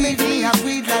can't remedy me a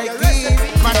weed like weed.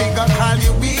 Man, they gon' call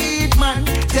you weed man.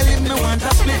 Tell him me want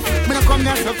a split. Me no come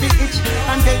here to fit itch.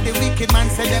 And tell the wicked man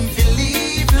say them feel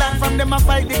leave land. From them I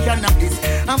fight the cannabis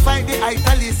and fight the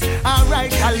Italis.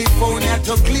 Alright, California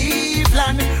to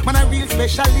Cleveland. Man a real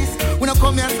specialist. We no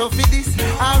come here to fit this.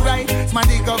 Alright, man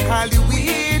they gon' call you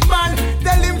weed man.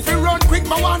 Tell him fi run quick,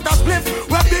 me want a split.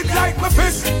 We big like my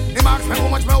fist. Him ask me how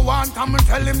much me want, and me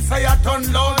tell him say I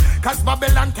turn load. Cause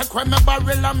Babylon take away me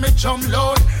barrel and me jump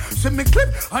load. See me clip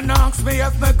and ask me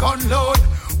if me gun load.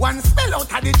 One spell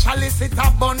out of the chalice, it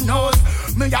a bun nose.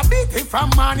 Me a beat it from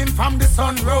morning from the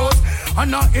sun rose.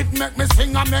 And now it make me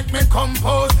sing and make me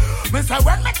compose. Me say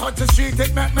when me touch the street,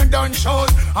 it make me done shows.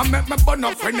 And make me burn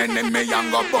up friend enemy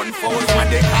and go bun foes. When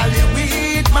they call you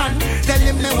weed man, tell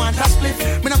him me want a split.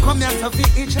 Me no come here to be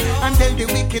itch. And tell the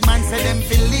wicked man say them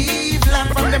feel leave land.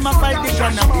 From them I fight the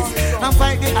cannabis and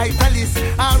fight the Italis.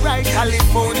 Alright,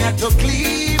 California to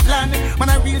Cleveland. Man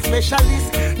a real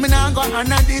specialist. Me nah go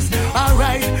honor this.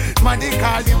 Alright, man they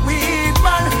call the weed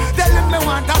man. Tell him me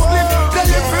want a split. Tell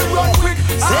him to run quick.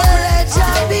 So let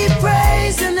Jah be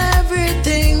praised and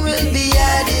everything will be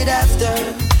added after.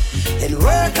 And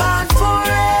work on for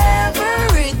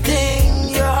everything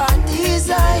your heart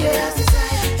desires.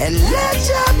 And let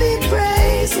Jah be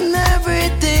praised and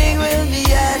everything will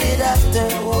be added after.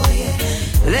 Oh yeah.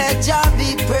 Let Jah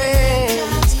be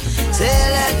praised.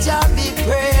 Say let Jah be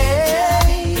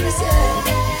praised.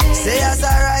 Yeah. Say as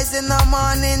I rise in the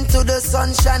morning to the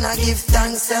sunshine, I give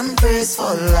thanks and praise for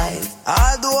life.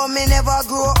 Although me never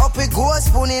grow up with gold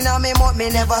spoon in a me mouth, me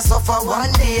never suffer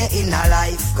one day in a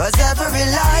life. Cause every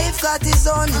life got its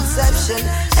own inception.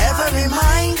 Every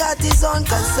mind got its own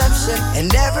conception. And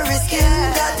every skin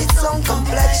got its own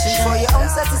complexion. For your own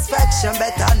satisfaction,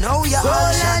 better know your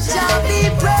own. So let Jah be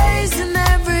praised and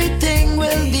everything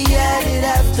will be added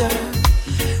after.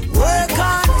 Work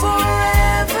on for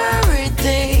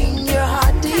everything your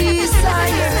heart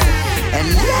desire. And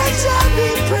let Jah be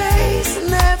praised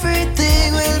and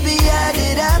everything will be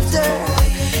added after.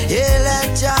 Yeah,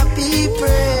 let Jah be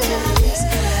praised.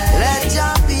 Let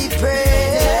Jah be praised.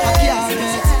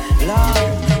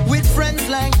 Lord, with friends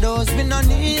like those, we no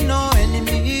need no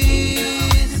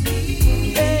enemies.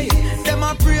 Hey, them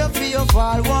a pray for your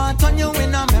fall, want on you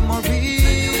in a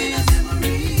memories.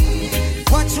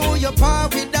 Watch who you par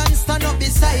with and stand up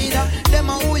beside her. Them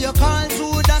a who you call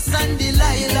Judas and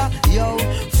Delilah. Yo,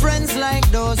 friends like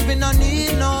those, we no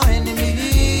need no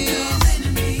enemies.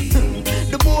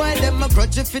 The boy, them a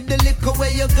grudge you for the liquor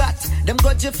where you got. Them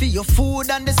grudge you for your food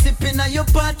and the sipping of your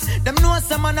pot. Them know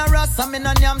some man a ras, some in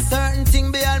a damn certain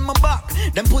thing behind my back.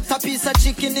 Them put a piece of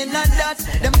chicken in a that.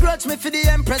 Them grudge me for the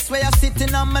empress where you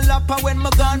sitting on my lap. And when my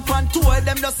gone from tour,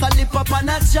 them just a lip up and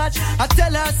a chat. I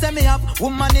tell her, say me have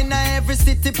woman in every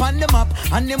city on the map.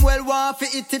 And them well want to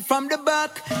eat it from the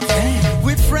back. Hey,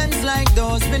 with friends like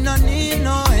those, we no need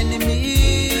no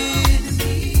enemies.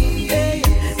 Hey,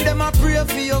 them a pray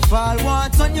for your fall,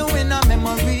 want on you in a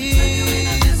memories.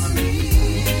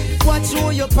 Watch who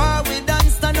you par with and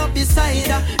stand up beside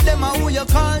her. Them a who you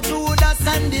call Judas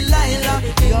and Delilah.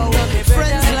 Yo,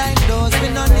 friends like those, we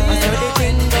no need no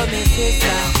enemies.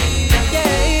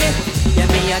 Yeah,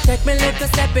 me a take me little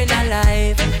step in a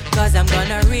life, cause I'm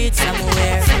gonna reach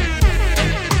somewhere.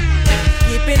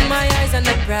 Keeping my eyes on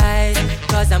the prize,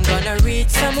 cause I'm gonna reach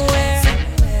somewhere.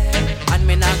 And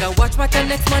me not gonna watch what the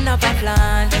next man have a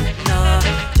plan. No,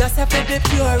 just have to be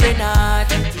pure in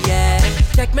heart. Yeah,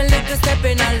 take me little step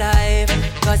in a life,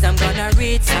 cause I'm gonna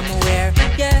reach somewhere.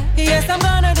 Yeah, yes, I'm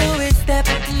gonna do it step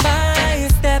by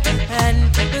step, and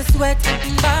the sweat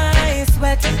by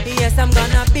sweat. Yes, I'm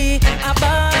gonna be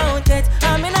about it.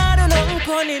 I mean, I don't know who's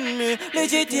calling me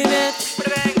legitimate.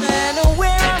 And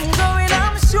where I'm going,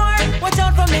 I'm sure. Watch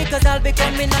out for me, cause I'll be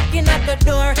coming knocking at the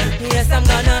door. Yes, I'm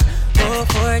gonna go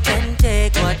for it and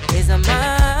take what is mine.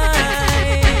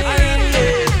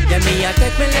 Yeah, me, I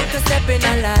take me little step in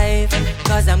a life,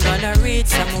 cause I'm gonna reach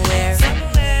somewhere.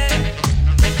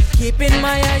 Keeping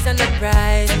my eyes on the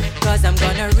prize, cause I'm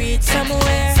gonna reach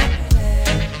somewhere.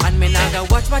 And me not gonna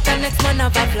watch what the next man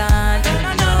have a plan.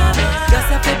 No, just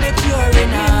have to be pure in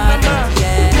heart.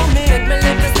 Yeah, take me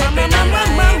little step in a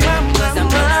life, cause I'm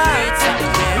gonna reach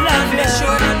somewhere. And be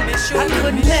sure and I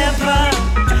could never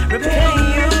repay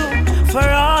you for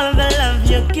all the love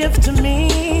you give to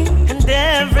me and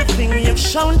everything you've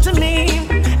shown to me.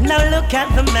 Now look at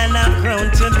the man I've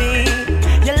grown to be.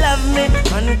 You love me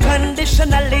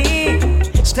unconditionally.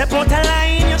 Step out of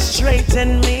line, you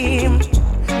straighten me.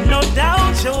 No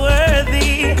doubt you're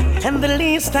worthy, and the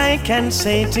least I can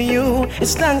say to you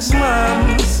is thanks,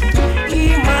 moms.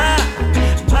 Ima,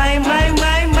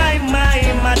 my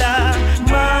mother,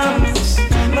 moms,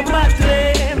 my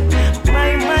madre, my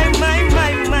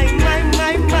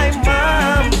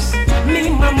moms, me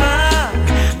mama,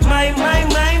 my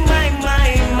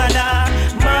mother,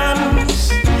 moms,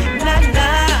 nana.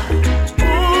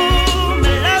 Ooh,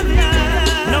 me love ya.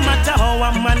 No matter how a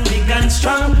man big and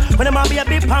strong, when I'm a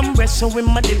baby palm breast, so we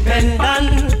ma depend on.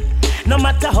 No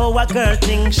matter how a girl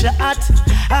thinks she hot,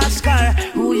 ask her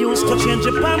who used to change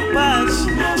your pampers.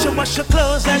 She wash your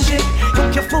clothes and she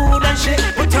cook your food and she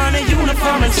put on a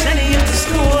uniform and send you to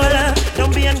school.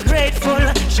 Don't be ungrateful,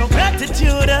 show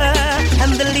gratitude.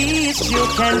 And the least you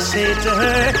can say to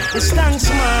her is thanks,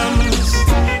 moms.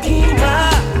 Ima,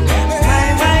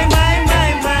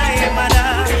 my mother,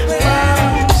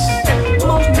 moms,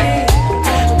 mommy.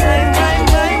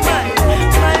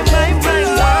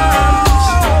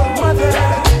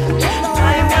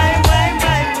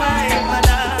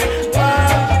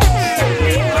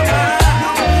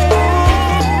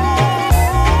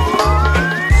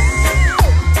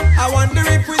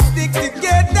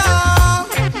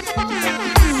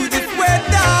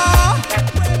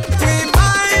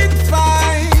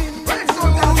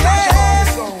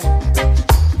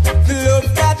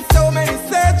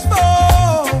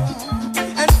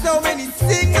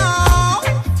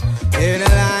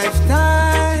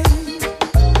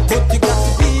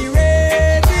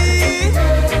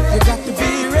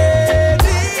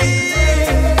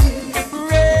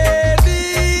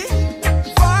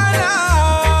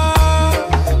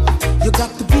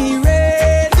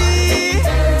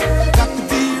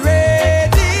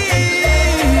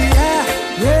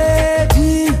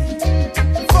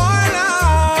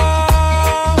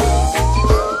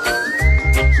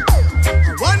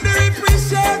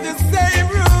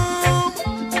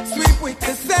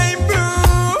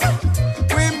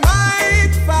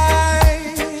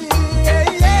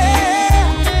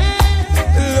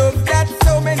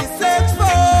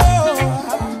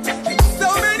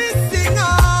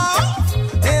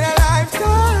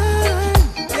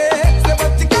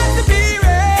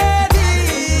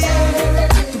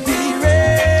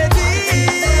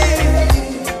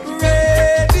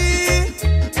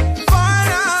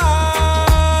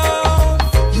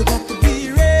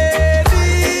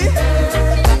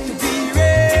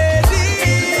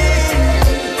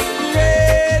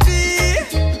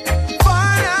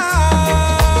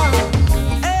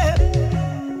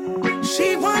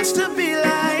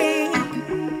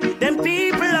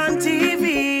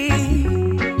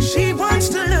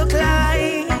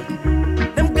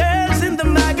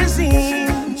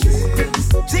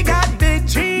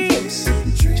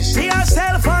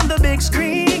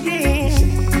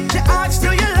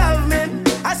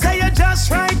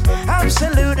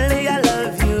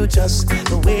 Just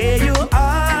the way you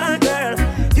are, girl.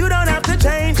 You don't have to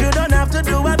change, you don't have to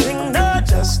do a thing, no.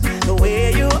 Just the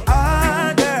way you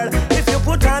are, girl. If you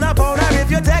put on a powder,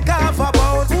 if you take off a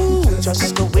pound, ooh,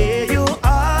 just the way you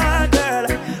are, girl.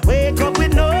 Wake up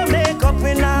with no makeup,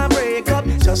 we not break up.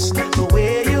 Just the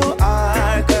way you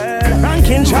are, girl.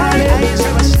 Ranking Charlie,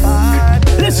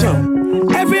 listen,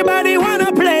 everybody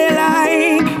wanna play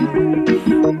like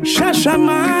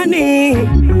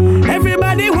Shashamane.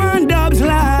 Everybody want dubs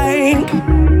like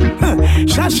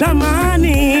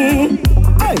Shashamane.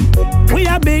 Hey, we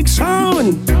a big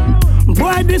sound.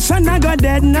 Boy, this son I got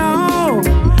dead now.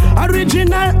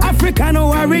 Original African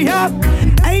warrior.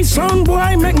 Hey, son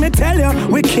boy, make me tell you,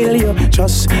 we kill you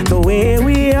just the way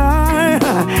we are.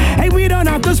 Hey, we don't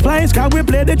have to splice, cause we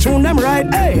play the tune them right.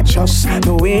 Hey, just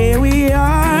the way we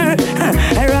are.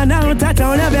 Hey, run out of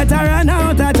town, you better run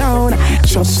out of town.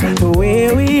 Just the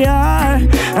way we are.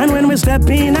 And when we step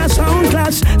in a sound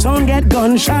class, sound get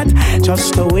gunshot.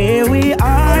 Just the way we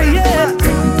are, yeah.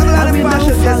 And we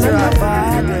don't follow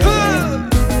nobody.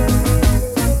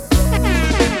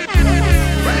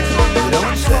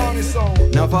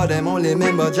 Now for them only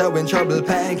remember Joe in trouble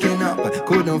packing up.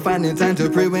 Couldn't find the time to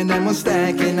pray when them was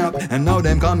stacking up. And now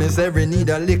them commissary need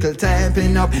a little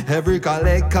tapping up. Every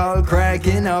collect call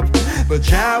cracking up. But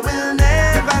Joe will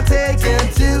never take you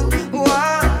to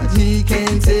what he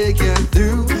can take you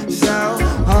through. So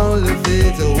all of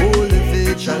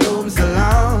it, shalom,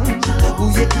 salam.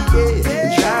 Ooh,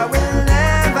 yeah. Joe will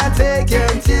never take you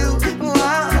to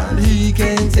what he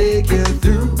can take you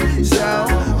through.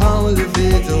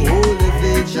 faith, hold the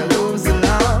faith, shalom,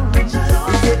 salam.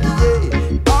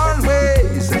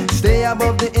 Always stay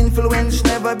above the influence,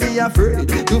 never be afraid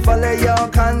to follow your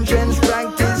conscience.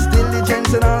 Practice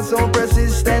diligence and also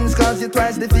persistence, cause you're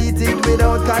twice defeated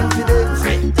without confidence.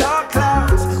 Dark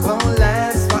clouds won't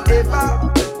last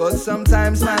forever, but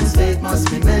sometimes man's faith must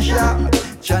be measured.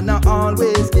 Jah not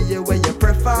always give you what you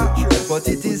prefer, but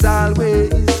it is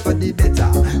always for the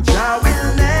better. Jah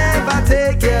will never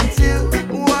take you to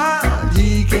what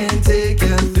He can take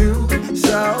you through.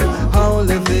 So hold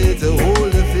the faith,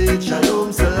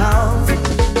 shalom, salam.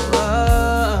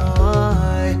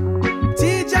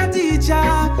 Teacher,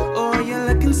 oh, you're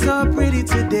looking so pretty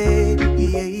today.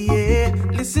 Yeah, yeah.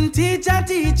 Listen,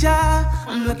 teacher,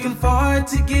 I'm looking forward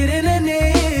to getting an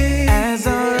A. As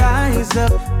I rise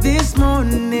up this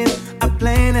morning, I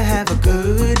plan to have a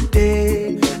good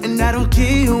day. And I don't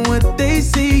care what they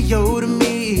say, yo, to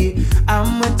me,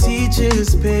 I'm a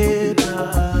teacher's pet.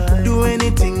 Do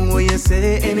anything what you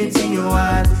say, anything you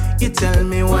want. You tell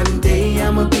me one day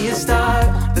I'ma be a star.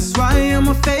 That's why I'm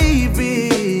a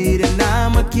favorite, and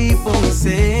I'ma keep on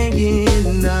saying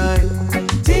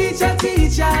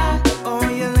teacher, oh,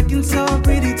 you're looking so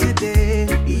pretty today.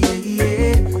 Yeah,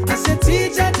 yeah. I said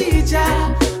teacher,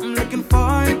 I'm looking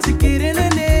forward to getting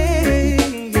an A.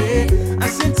 Yeah. I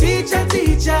said teacher,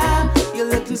 you're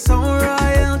looking so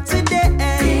royal today.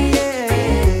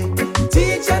 Yeah.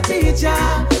 Teacher,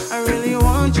 I really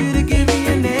want you to give me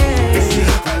an A.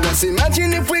 Just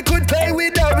imagine if we could play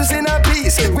with dubs in a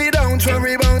piece. We don't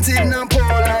worry about it, no poor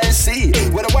I see.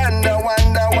 What a wonderful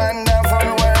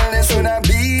world this would have be.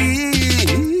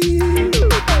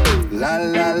 La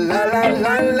la la la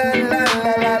la la la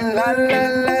la la la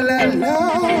la la la.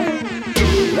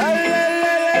 La la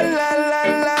la la la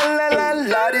la la la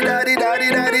la di da di da di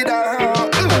da di da.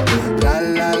 La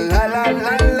la la la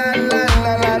la la la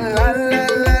la la la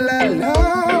la la la.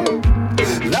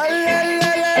 La la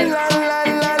la la la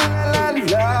la la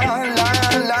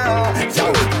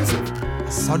la.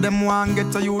 So them want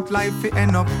get a youth life fi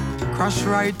end up. Crash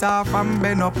right off and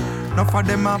bend up. Enough of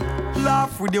them up.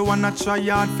 Laugh with you wanna try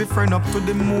hard fi friend up. To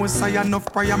the most I enough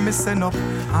prayer me send up.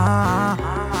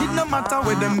 It no matter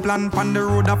where them plan pan the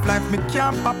road of life. Me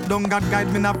can't pop down, God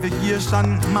guide me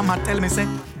navigation. Mama tell me say,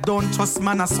 don't trust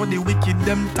man, I saw the wicked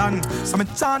them tongue. So me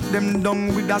chant them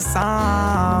down with a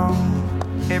song.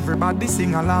 Everybody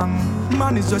sing along.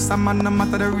 Man is just a man, no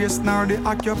matter the race nor the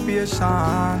occupation.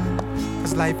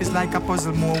 Cause life is like a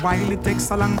puzzle, more while it takes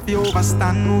so long to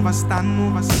overstand.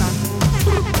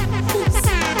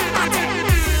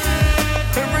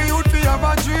 Every youth fi have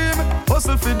a dream.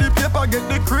 Hustle for the paper, get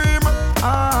the cream.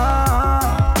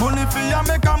 Money for ya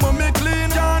make a mummy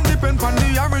clean. Can't depend on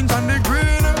the orange and the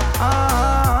green.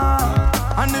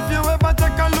 And if you ever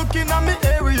take a look in at me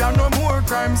area, no more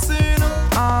crime scene.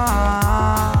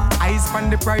 Eyes on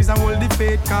the prize and hold the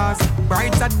faith, cause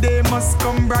brighter day must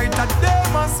come,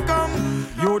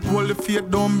 Youth hold the faith,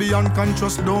 don't be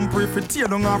unconscious. Don't pray for tear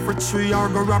down off a tree or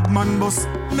go rob man bus.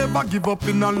 Never give up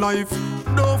in a life.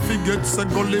 Don't forget say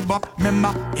gully back.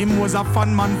 Remember, him was a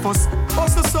fun man first.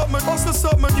 Hustle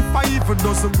something, if I even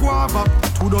does a guava.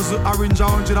 2 dozen orange,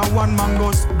 101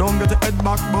 mangoes. Don't get a head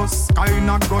back bus.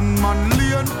 Kinda gunman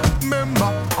lane.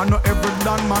 Remember, I know every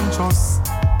damn man trust.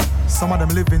 Some of them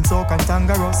living so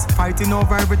cantankerous, fighting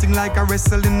over everything like a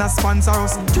wrestling a sponsor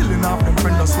us. Killing off them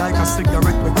friends just like a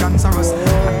cigarette with cancerous.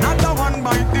 Another one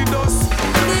bite the dust.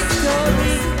 This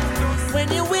story, when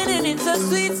you're winning it's a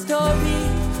sweet story.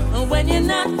 And when you're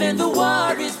not, then the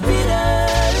war is bitter.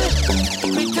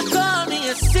 Quick to call me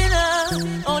a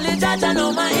sinner, only that I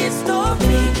know my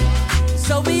history.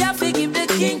 So we have to give the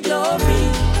king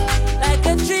glory. Like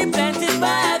a tree planted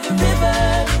by the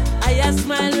river, I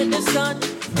smile with the sun.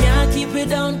 Can't keep it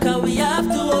down, cause we have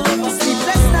to overcome.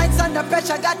 Sleepless nights under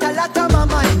pressure, got a lot on my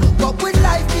mind. What would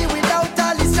life be without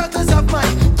all the struggles of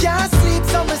mine? Can't sleep,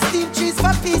 some steam trees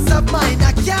for peace of mind.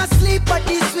 I can't sleep, but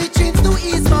these sweet dreams do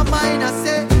ease my mind. I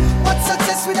say, what's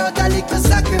success without a little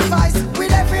sacrifice?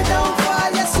 With every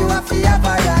downfall, yes, you have to have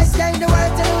a rise. Yeah, in the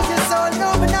world to lose your soul,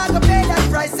 no, but not gonna pay that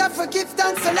price. I forgive,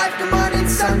 dance, so life the morning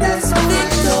sun, that's so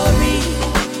victory.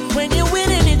 When you're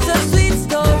winning, it's a sweet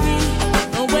story.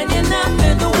 When you're not,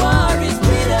 then the war is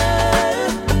bitter.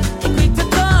 Quick to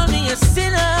call me a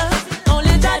sinner,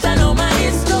 only that I know my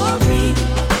history.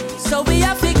 So we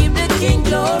have to give the king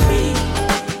glory.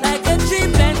 Like a tree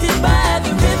planted by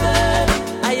the river,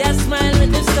 I smile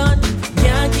with the sun.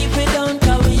 Can't keep it down,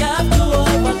 cause we have to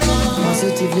overcome.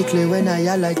 Positively clear when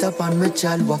I light up on my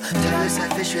chalwa. Tell us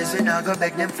selfish ways we not go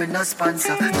beg them for no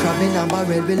sponsor. Crabbing and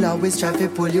barrel will always try to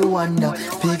pull you under.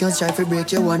 Pagans try to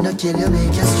break you, wanna kill you,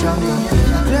 make you stronger.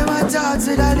 Clear my thoughts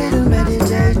with a little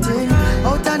meditating.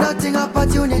 Out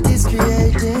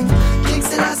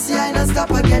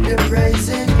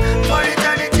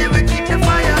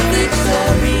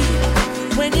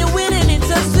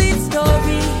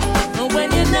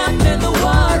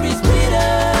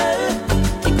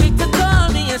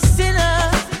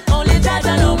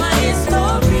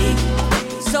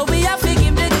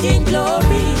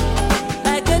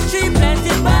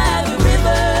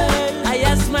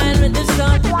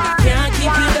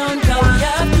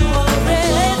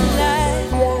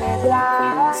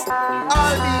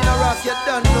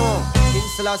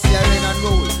Selassie reign and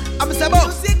rule. I'm say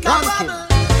boss, ranking.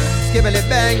 Skibbly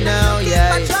bang now,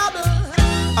 yeah.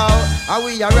 Oh, are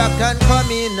we a rock and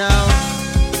coming now?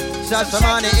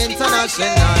 Shashamane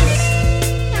International.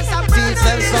 Teach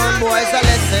them some boys a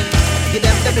lesson. Give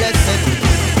them the blessing.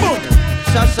 Boom.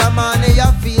 Shashamane,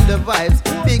 you feel the vibes.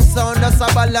 Big sound does a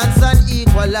balance and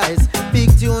equalize. Big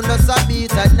tune does a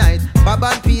beat at night. Bob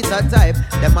and Peter type.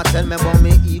 Them a tell me about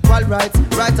me equal rights.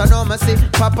 Right I know me say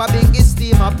Papa Big is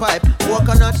steam a pipe. Walk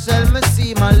on a shell me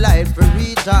see my life for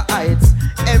reach her heights.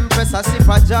 Empress a sip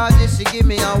a Georgie, she give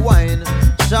me a wine.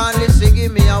 Charlie, she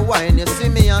give me a wine. You see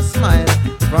me a smile.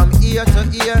 From ear to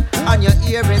ear, and your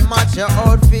earring match your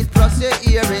outfit plus your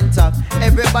earring top.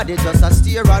 Everybody just a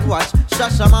stare and watch.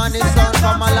 Shashamane sound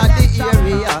from all of the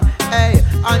area. Hey,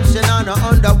 and she not no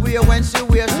underwear when she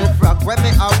wear she frock. When me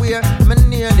a wear, me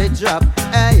nearly drop.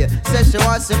 Hey, say she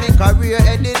wants to make career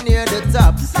heading near the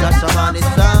top. Shashamane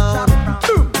sound.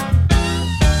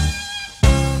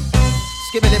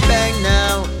 Skibbity bang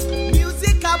now.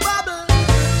 Music a bubble.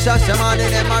 Shashamane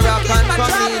them a rock and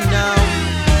come in now.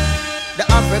 The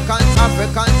African.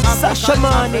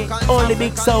 Shashamane, only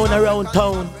big sound around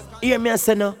town. Hear me a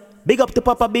say no. Big up to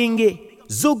Papa Bingy,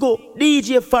 Zugo,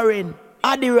 DJ Foreign,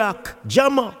 Addy Rock,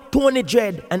 Jammer, Tony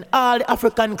Dread, and all the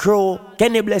African crew.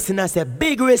 Kenny Blessing I say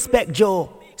big respect, Joe.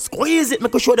 Squeeze it,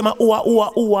 make us show them a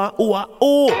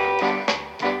ooh.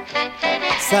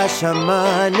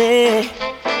 Shashamane,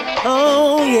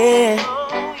 oh yeah,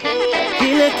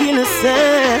 killer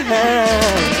sound,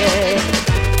 yeah.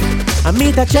 I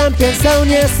meet a champion sound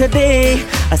yesterday.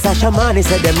 A Shashamane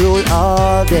said them rule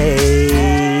all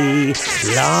day.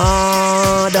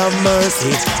 Lord of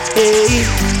mercy, hey.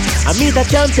 I meet a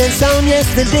champion sound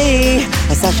yesterday.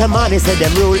 A Shashamane said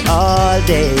them rule all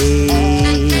day.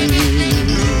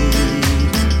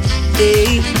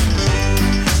 Hey.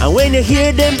 And when you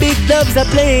hear them big dubs a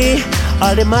play,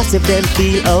 all the massive them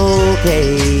feel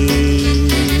okay.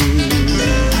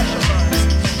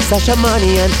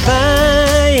 Shashamane on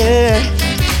fire.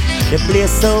 The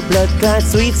place so blood clot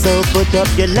sweet, so put up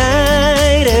your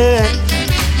lighter.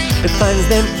 The fans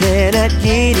them cannot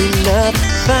get enough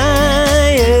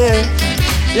fire.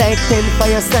 Like 10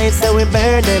 fire signs, so we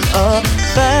burn them up.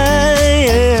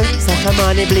 Fire.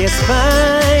 Shashamane blaze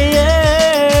fire.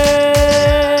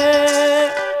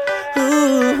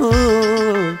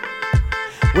 Ooh.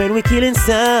 When we killing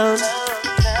sound,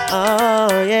 oh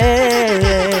yeah.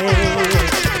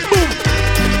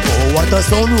 What a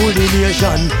sound rule the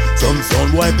nation. Some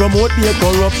sound boy promote the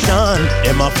corruption.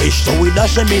 Them a fish so we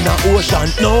dash them in a ocean.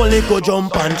 No liquor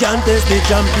jump and can't test the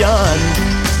champion.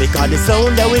 Because the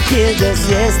sound that we killed just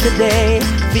yesterday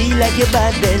feel like you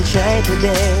bad then try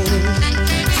today.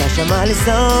 Shashamane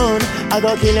sound, I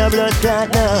go kill your blood clot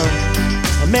now.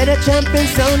 I made a champion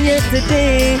sound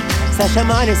yesterday.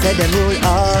 Shashamane said them rule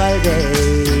all day.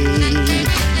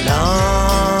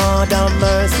 Lord of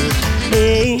mercy,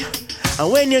 hey. And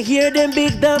when you hear them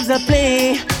big dubs a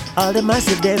play, all the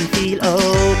massive them feel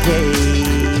okay.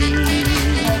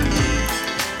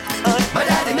 My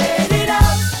daddy made it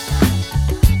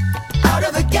out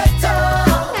of the ghetto.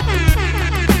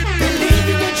 Believe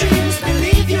in your dreams,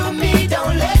 believe you and me,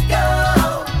 don't let go.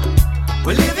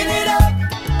 We're living it up,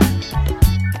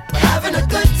 we're having a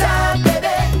good time, baby.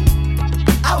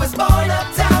 I was born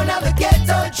uptown, now the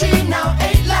ghetto dream, now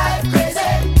ain't life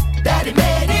crazy. Daddy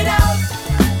made it out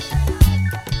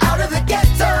of the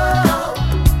ghetto.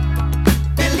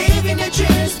 Believe in your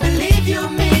dreams, believe you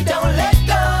and me, don't let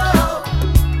go.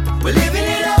 We're living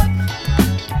it up,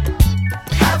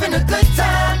 having a good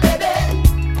time, baby.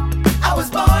 I was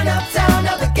born uptown,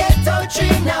 now the ghetto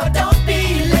dream, now don't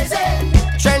be lazy.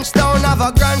 Trenchtown have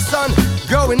a grandson,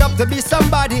 growing up to be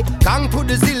somebody. Gang to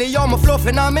the zilly, I'm a flow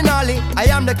phenomenally. I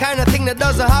am the kind of thing that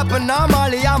doesn't happen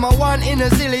normally. I'm a one in a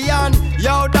zillion.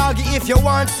 Yo doggy, if you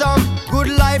want some good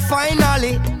life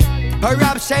finally,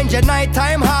 perhaps change your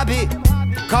nighttime hobby.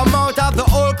 Come out of the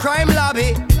old crime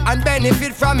lobby and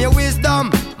benefit from your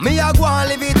wisdom. Me a go and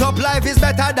live it up, life is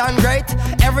better than great.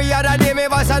 Every other day me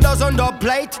voice a dozen dub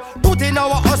plate. Put in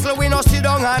our hustle, we no sit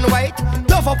down and wait.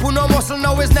 Tough up on no muscle,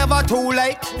 now it's never too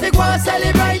late. They go and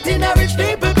celebrate in a rich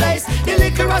people place. The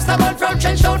liquor rastaman from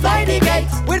Trenchtown fly the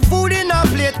gates. With food in our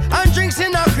plate and drinks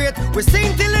in our crate, we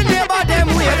sing till the neighbor them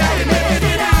wait. Daddy made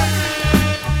it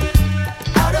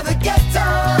out of the ghetto.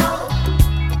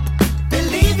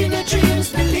 Believe in your dreams,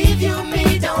 believe you and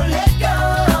me, don't let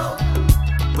go.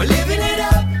 We're living it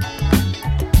up,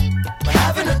 we're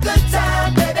having a good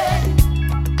time, baby.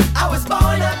 I was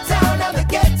born uptown, now the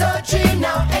ghetto dream,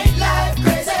 now ain't life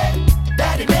crazy.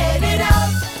 Daddy made it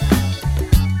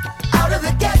out of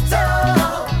the ghetto.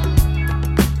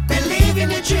 Believe in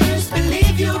your dreams,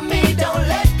 believe you and me, don't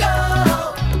let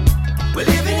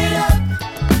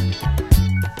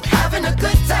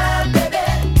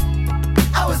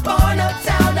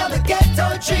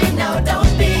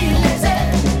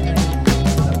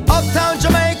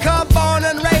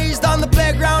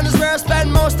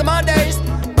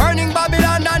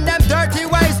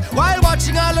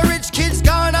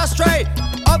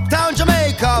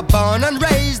Jamaica, born and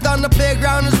raised on the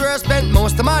playground is where I spent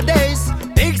most of my days.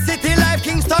 Big city life,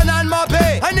 Kingston and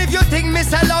Mopey. And if you think me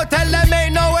sell out, tell them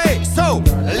ain't no way. So,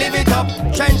 live it up,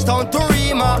 Trenchtown to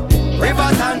Rima,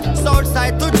 Riverton,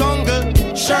 Southside to Jungle,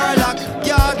 Sherlock,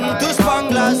 Garden to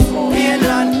Spanglers,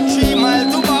 Mainland, 3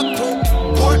 Mile to Baku.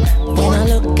 When I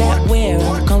look at where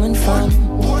I'm coming from,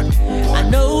 I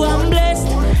know I'm blessed,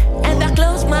 and I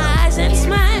close my eyes and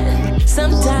smile.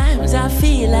 Sometimes I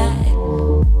feel like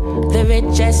the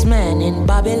richest man in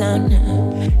Babylon,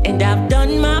 and I've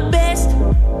done my best,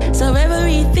 so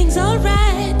everything's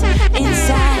alright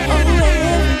inside.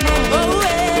 Oh,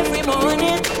 every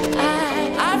morning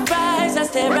I rise, I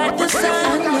stare at the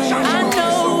sun. I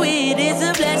know it is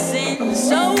a blessing,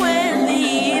 so when the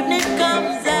evening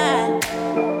comes, I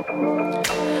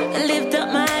lift up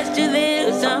my eyes to the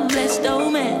hills. I'm blessed, oh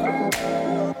man,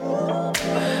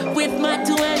 with my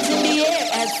 2 hands in the air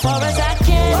as far as I can.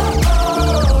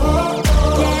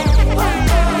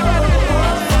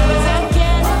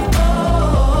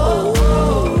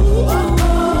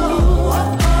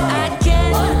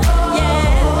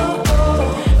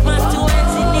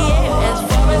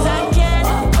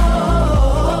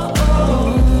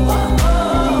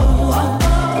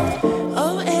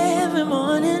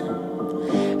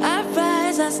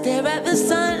 Stare at the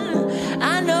sun,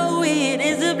 I know it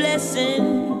is a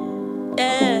blessing,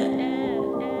 yeah.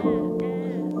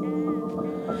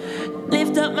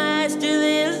 Lift up my eyes to the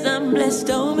hills, I'm blessed,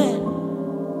 oh man.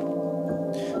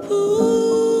 Ooh.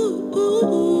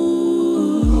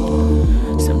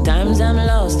 Sometimes I'm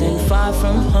lost and far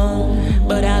from home,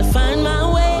 but I'll find my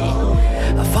way.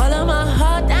 I follow my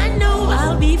heart, I know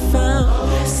I'll be found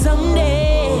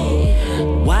someday.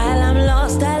 While I'm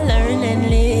lost, I learn and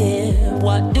live.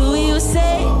 What do you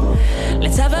say?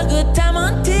 Let's have a good time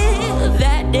until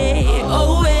that day.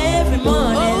 Oh, every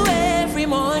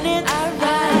morning I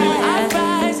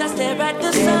rise, I stare at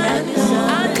the sun.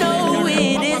 I know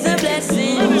it is a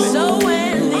blessing. So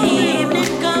when the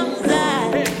evening comes,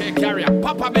 I carry a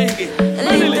Papa Bengi.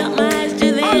 Lift up my eyes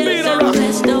to the hills, I'm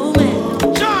blessed, oh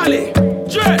man. Charlie,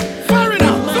 Dre,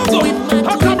 Farina, Zozo,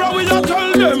 how come bro we don't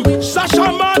tell them?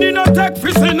 Shashamane no take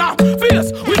fissing up.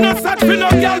 Face, we not set for no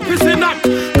girl pissing up.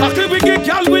 Cocky we get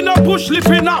girl, we no push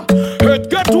lipping up. Head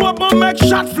get to up and make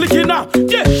shot flicking up.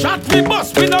 Yeah, shot me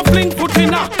bust, we no fling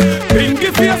footing up.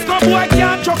 Pinky face, no boy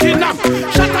can't chuck in up.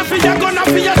 Shot a for ya, gonna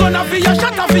for ya, gonna for ya.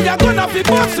 Shot a for ya, gonna for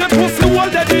bust the pussy wall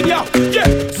dead in ya. Yeah,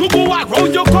 so go walk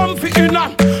round you comfy in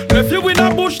up. If you in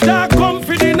a bush, that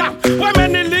comfy in up. When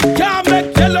many lick can't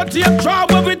make yellow tape draw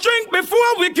where we drink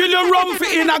before we kill your rum for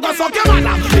in a go suck your man.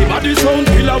 Body sound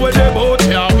killer with the boat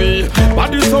here way.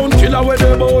 Body sound killer with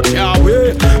the boat here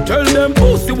way. Tell them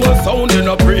pussy will sound in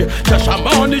a pre.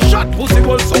 Shashamane shot pussy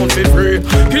will sound for free.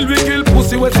 Kill we kill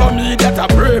pussy with some me that a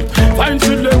pray. Find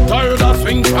select tired a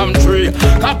swing from tree.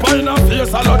 Cap in a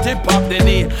face a lot tip up the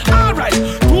knee. Alright,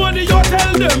 Tony you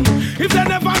tell them. If they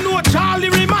never know Charlie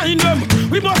remind them.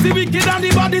 We must be wicked and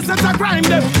the body set a crime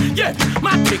them. Yeah,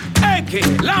 Matic,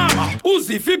 AK, Lama,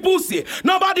 Uzi, fi pussy.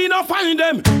 Nobody no find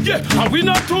them. Yeah, and we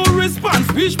not to response.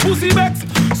 Which pussy backs?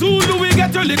 Soon do we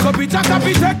get a lick up it a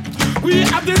copy tech. We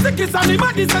have the sickest and the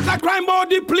body set a crime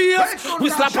body players. We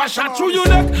slap a shot through your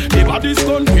neck. The body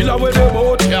stone killer with the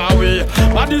boat Yahweh.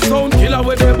 Body stone killer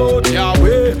with the boat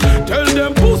Yahweh. Tell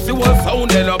them pussy will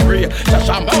sound in a pray.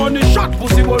 Shashamane shot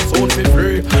pussy will sound for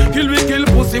free. Kill we kill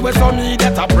pussy with some me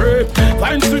that a pray.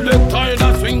 Find select time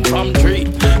and swing from tree.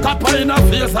 Cap in a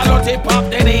face a lot tip up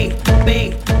the knee.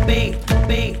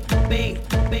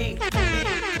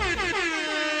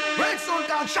 Red Sound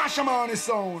and Shashamane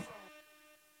sound.